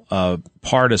 Horrible,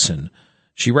 partisan.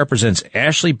 She represents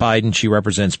Ashley Biden. She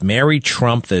represents Mary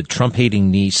Trump, the Trump-hating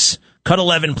niece. Cut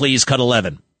 11, please. Cut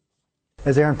 11.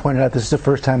 As Aaron pointed out, this is the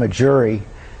first time a jury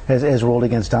has ruled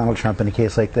against Donald Trump in a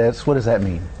case like this. What does that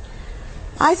mean?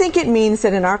 I think it means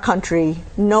that in our country,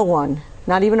 no one,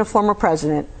 not even a former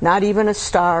president, not even a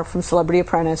star from Celebrity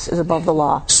Apprentice, is above the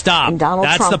law. Stop. And Donald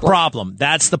That's Trump the problem.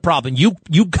 That's the problem.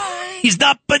 He's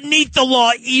not beneath the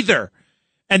law either.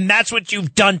 And that's what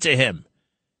you've done to him.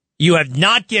 You have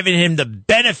not given him the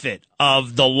benefit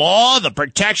of the law, the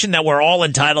protection that we're all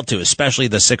entitled to, especially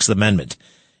the Sixth Amendment.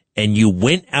 And you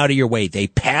went out of your way. They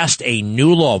passed a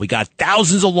new law. We got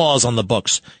thousands of laws on the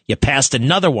books. You passed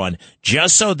another one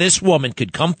just so this woman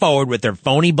could come forward with her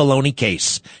phony baloney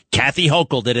case. Kathy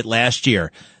Hochul did it last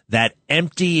year. That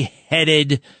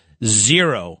empty-headed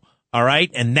zero. All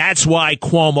right. And that's why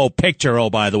Cuomo picked her. Oh,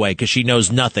 by the way, because she knows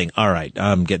nothing. All right.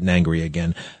 I'm getting angry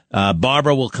again.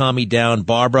 Barbara will calm me down.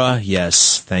 Barbara.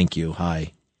 Yes. Thank you.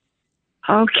 Hi.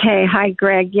 Okay. Hi,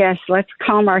 Greg. Yes. Let's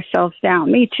calm ourselves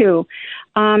down. Me too.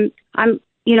 I'm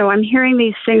hearing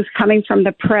these things coming from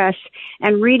the press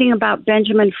and reading about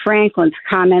Benjamin Franklin's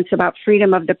comments about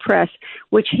freedom of the press,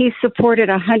 which he supported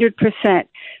 100%.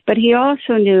 But he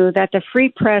also knew that the free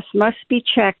press must be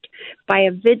checked by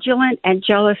a vigilant and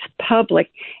jealous public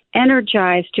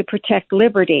energized to protect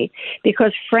liberty,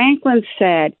 because Franklin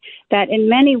said that in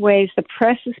many ways the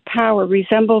press's power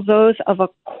resembles those of a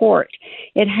court.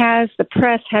 The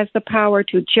press has the power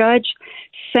to judge,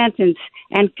 sentence,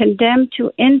 and condemn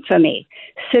to infamy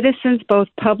citizens, both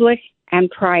public and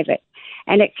private.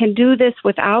 And it can do this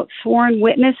without sworn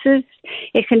witnesses.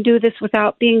 It can do this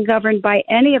without being governed by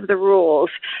any of the rules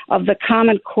of the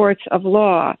common courts of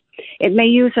law. It may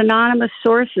use anonymous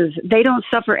sources. They don't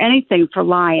suffer anything for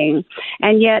lying.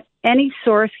 And yet any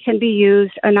source can be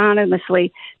used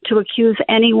anonymously to accuse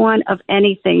anyone of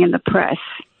anything in the press.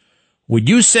 Would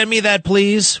you send me that,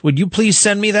 please? Would you please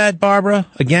send me that, Barbara,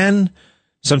 again?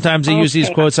 Sometimes they use these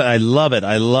quotes. I love it.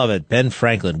 I love it. Ben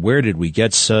Franklin, where did we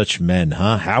get such men,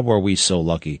 huh? How were we so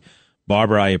lucky?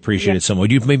 Barbara, I appreciate it so much.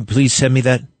 Would you maybe please send me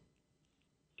that?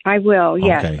 I will,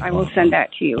 yes. Okay. I will send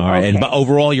that to you. All right. Okay.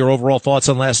 And your overall thoughts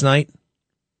on last night?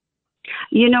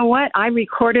 You know what? I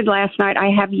recorded last night.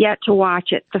 I have yet to watch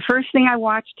it. The first thing I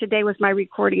watched today was my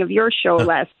recording of your show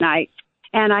last night.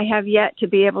 And I have yet to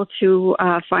be able to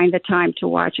find the time to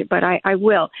watch it, but I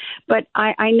will. But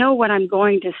I know what I'm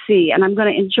going to see, and I'm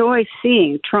going to enjoy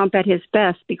seeing Trump at his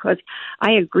best, because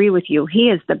I agree with you. He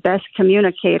is the best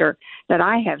communicator that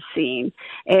I have seen.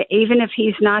 Even if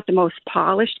he's not the most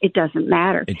polished, it doesn't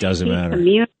matter. It doesn't matter. He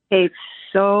communicates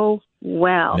so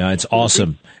well. No, it's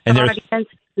awesome. And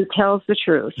who tells the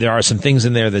truth. There are some things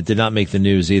in there that did not make the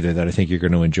news either that I think you're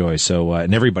going to enjoy. So,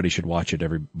 and everybody should watch it.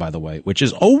 By the way,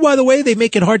 they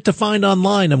make it hard to find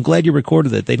online. I'm glad you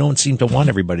recorded it. They don't seem to want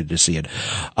everybody to see it.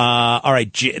 All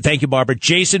right. Thank you, Barbara.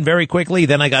 Jason, very quickly,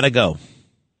 then I got to go.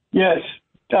 Yes.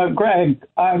 Greg,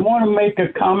 I want to make a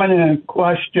comment and a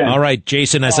question. All right,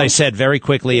 Jason, as I said, very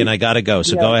quickly, and I got to go,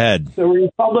 so go ahead. The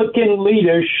Republican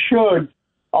leaders should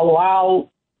allow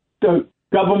the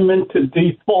government to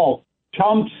default.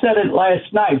 Trump said it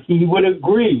last night. He would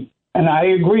agree, and I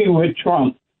agree with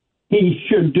Trump. He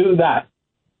should do that.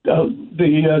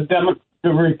 The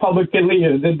Republican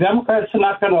leader. The Democrats are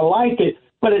not going to like it.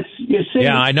 But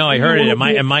yeah, I know. I heard it.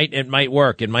 It might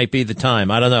work. It might be the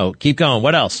time. I don't know. Keep going.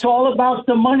 What else? It's all about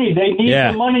the money. They need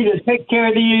the money to take care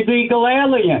of the illegal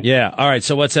aliens. Yeah. All right.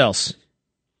 So what's else?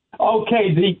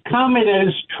 Okay. The comment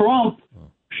is Trump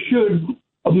should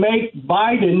make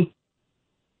President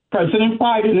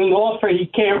Biden, an offer he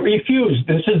can't refuse.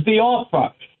 This is the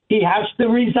offer. He has to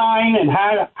resign, and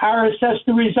Harris has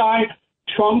to resign.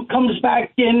 Trump comes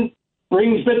back in,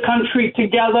 brings the country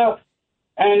together,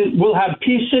 and we'll have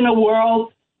peace in the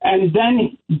world. And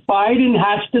then Biden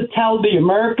has to tell the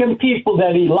American people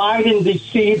that he lied and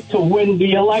deceived to win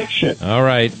the election. All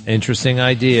right. Interesting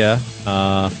idea.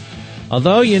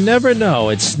 Although you never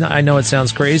know. I know it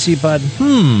sounds crazy, but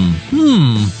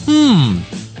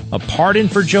a pardon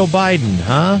for Joe Biden,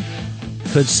 huh?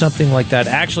 Could something like that.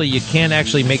 Actually, you can't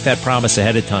actually make that promise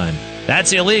ahead of time.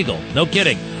 That's illegal. No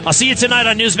kidding. I'll see you tonight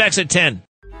on Newsmax at 10.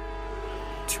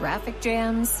 Traffic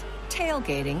jams,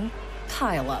 tailgating,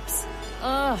 pile-ups.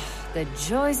 Ugh, the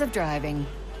joys of driving.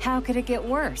 How could it get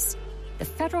worse? The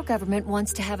federal government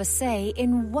wants to have a say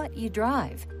in what you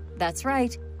drive. That's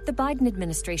right. The Biden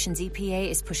administration's EPA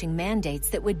is pushing mandates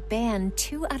that would ban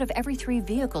 2 out of every 3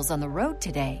 vehicles on the road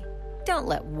today. Don't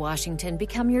let Washington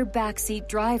become your backseat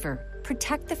driver.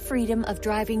 Protect the freedom of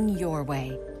driving your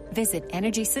way. Visit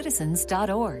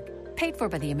EnergyCitizens.org. Paid for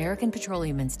by the American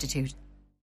Petroleum Institute.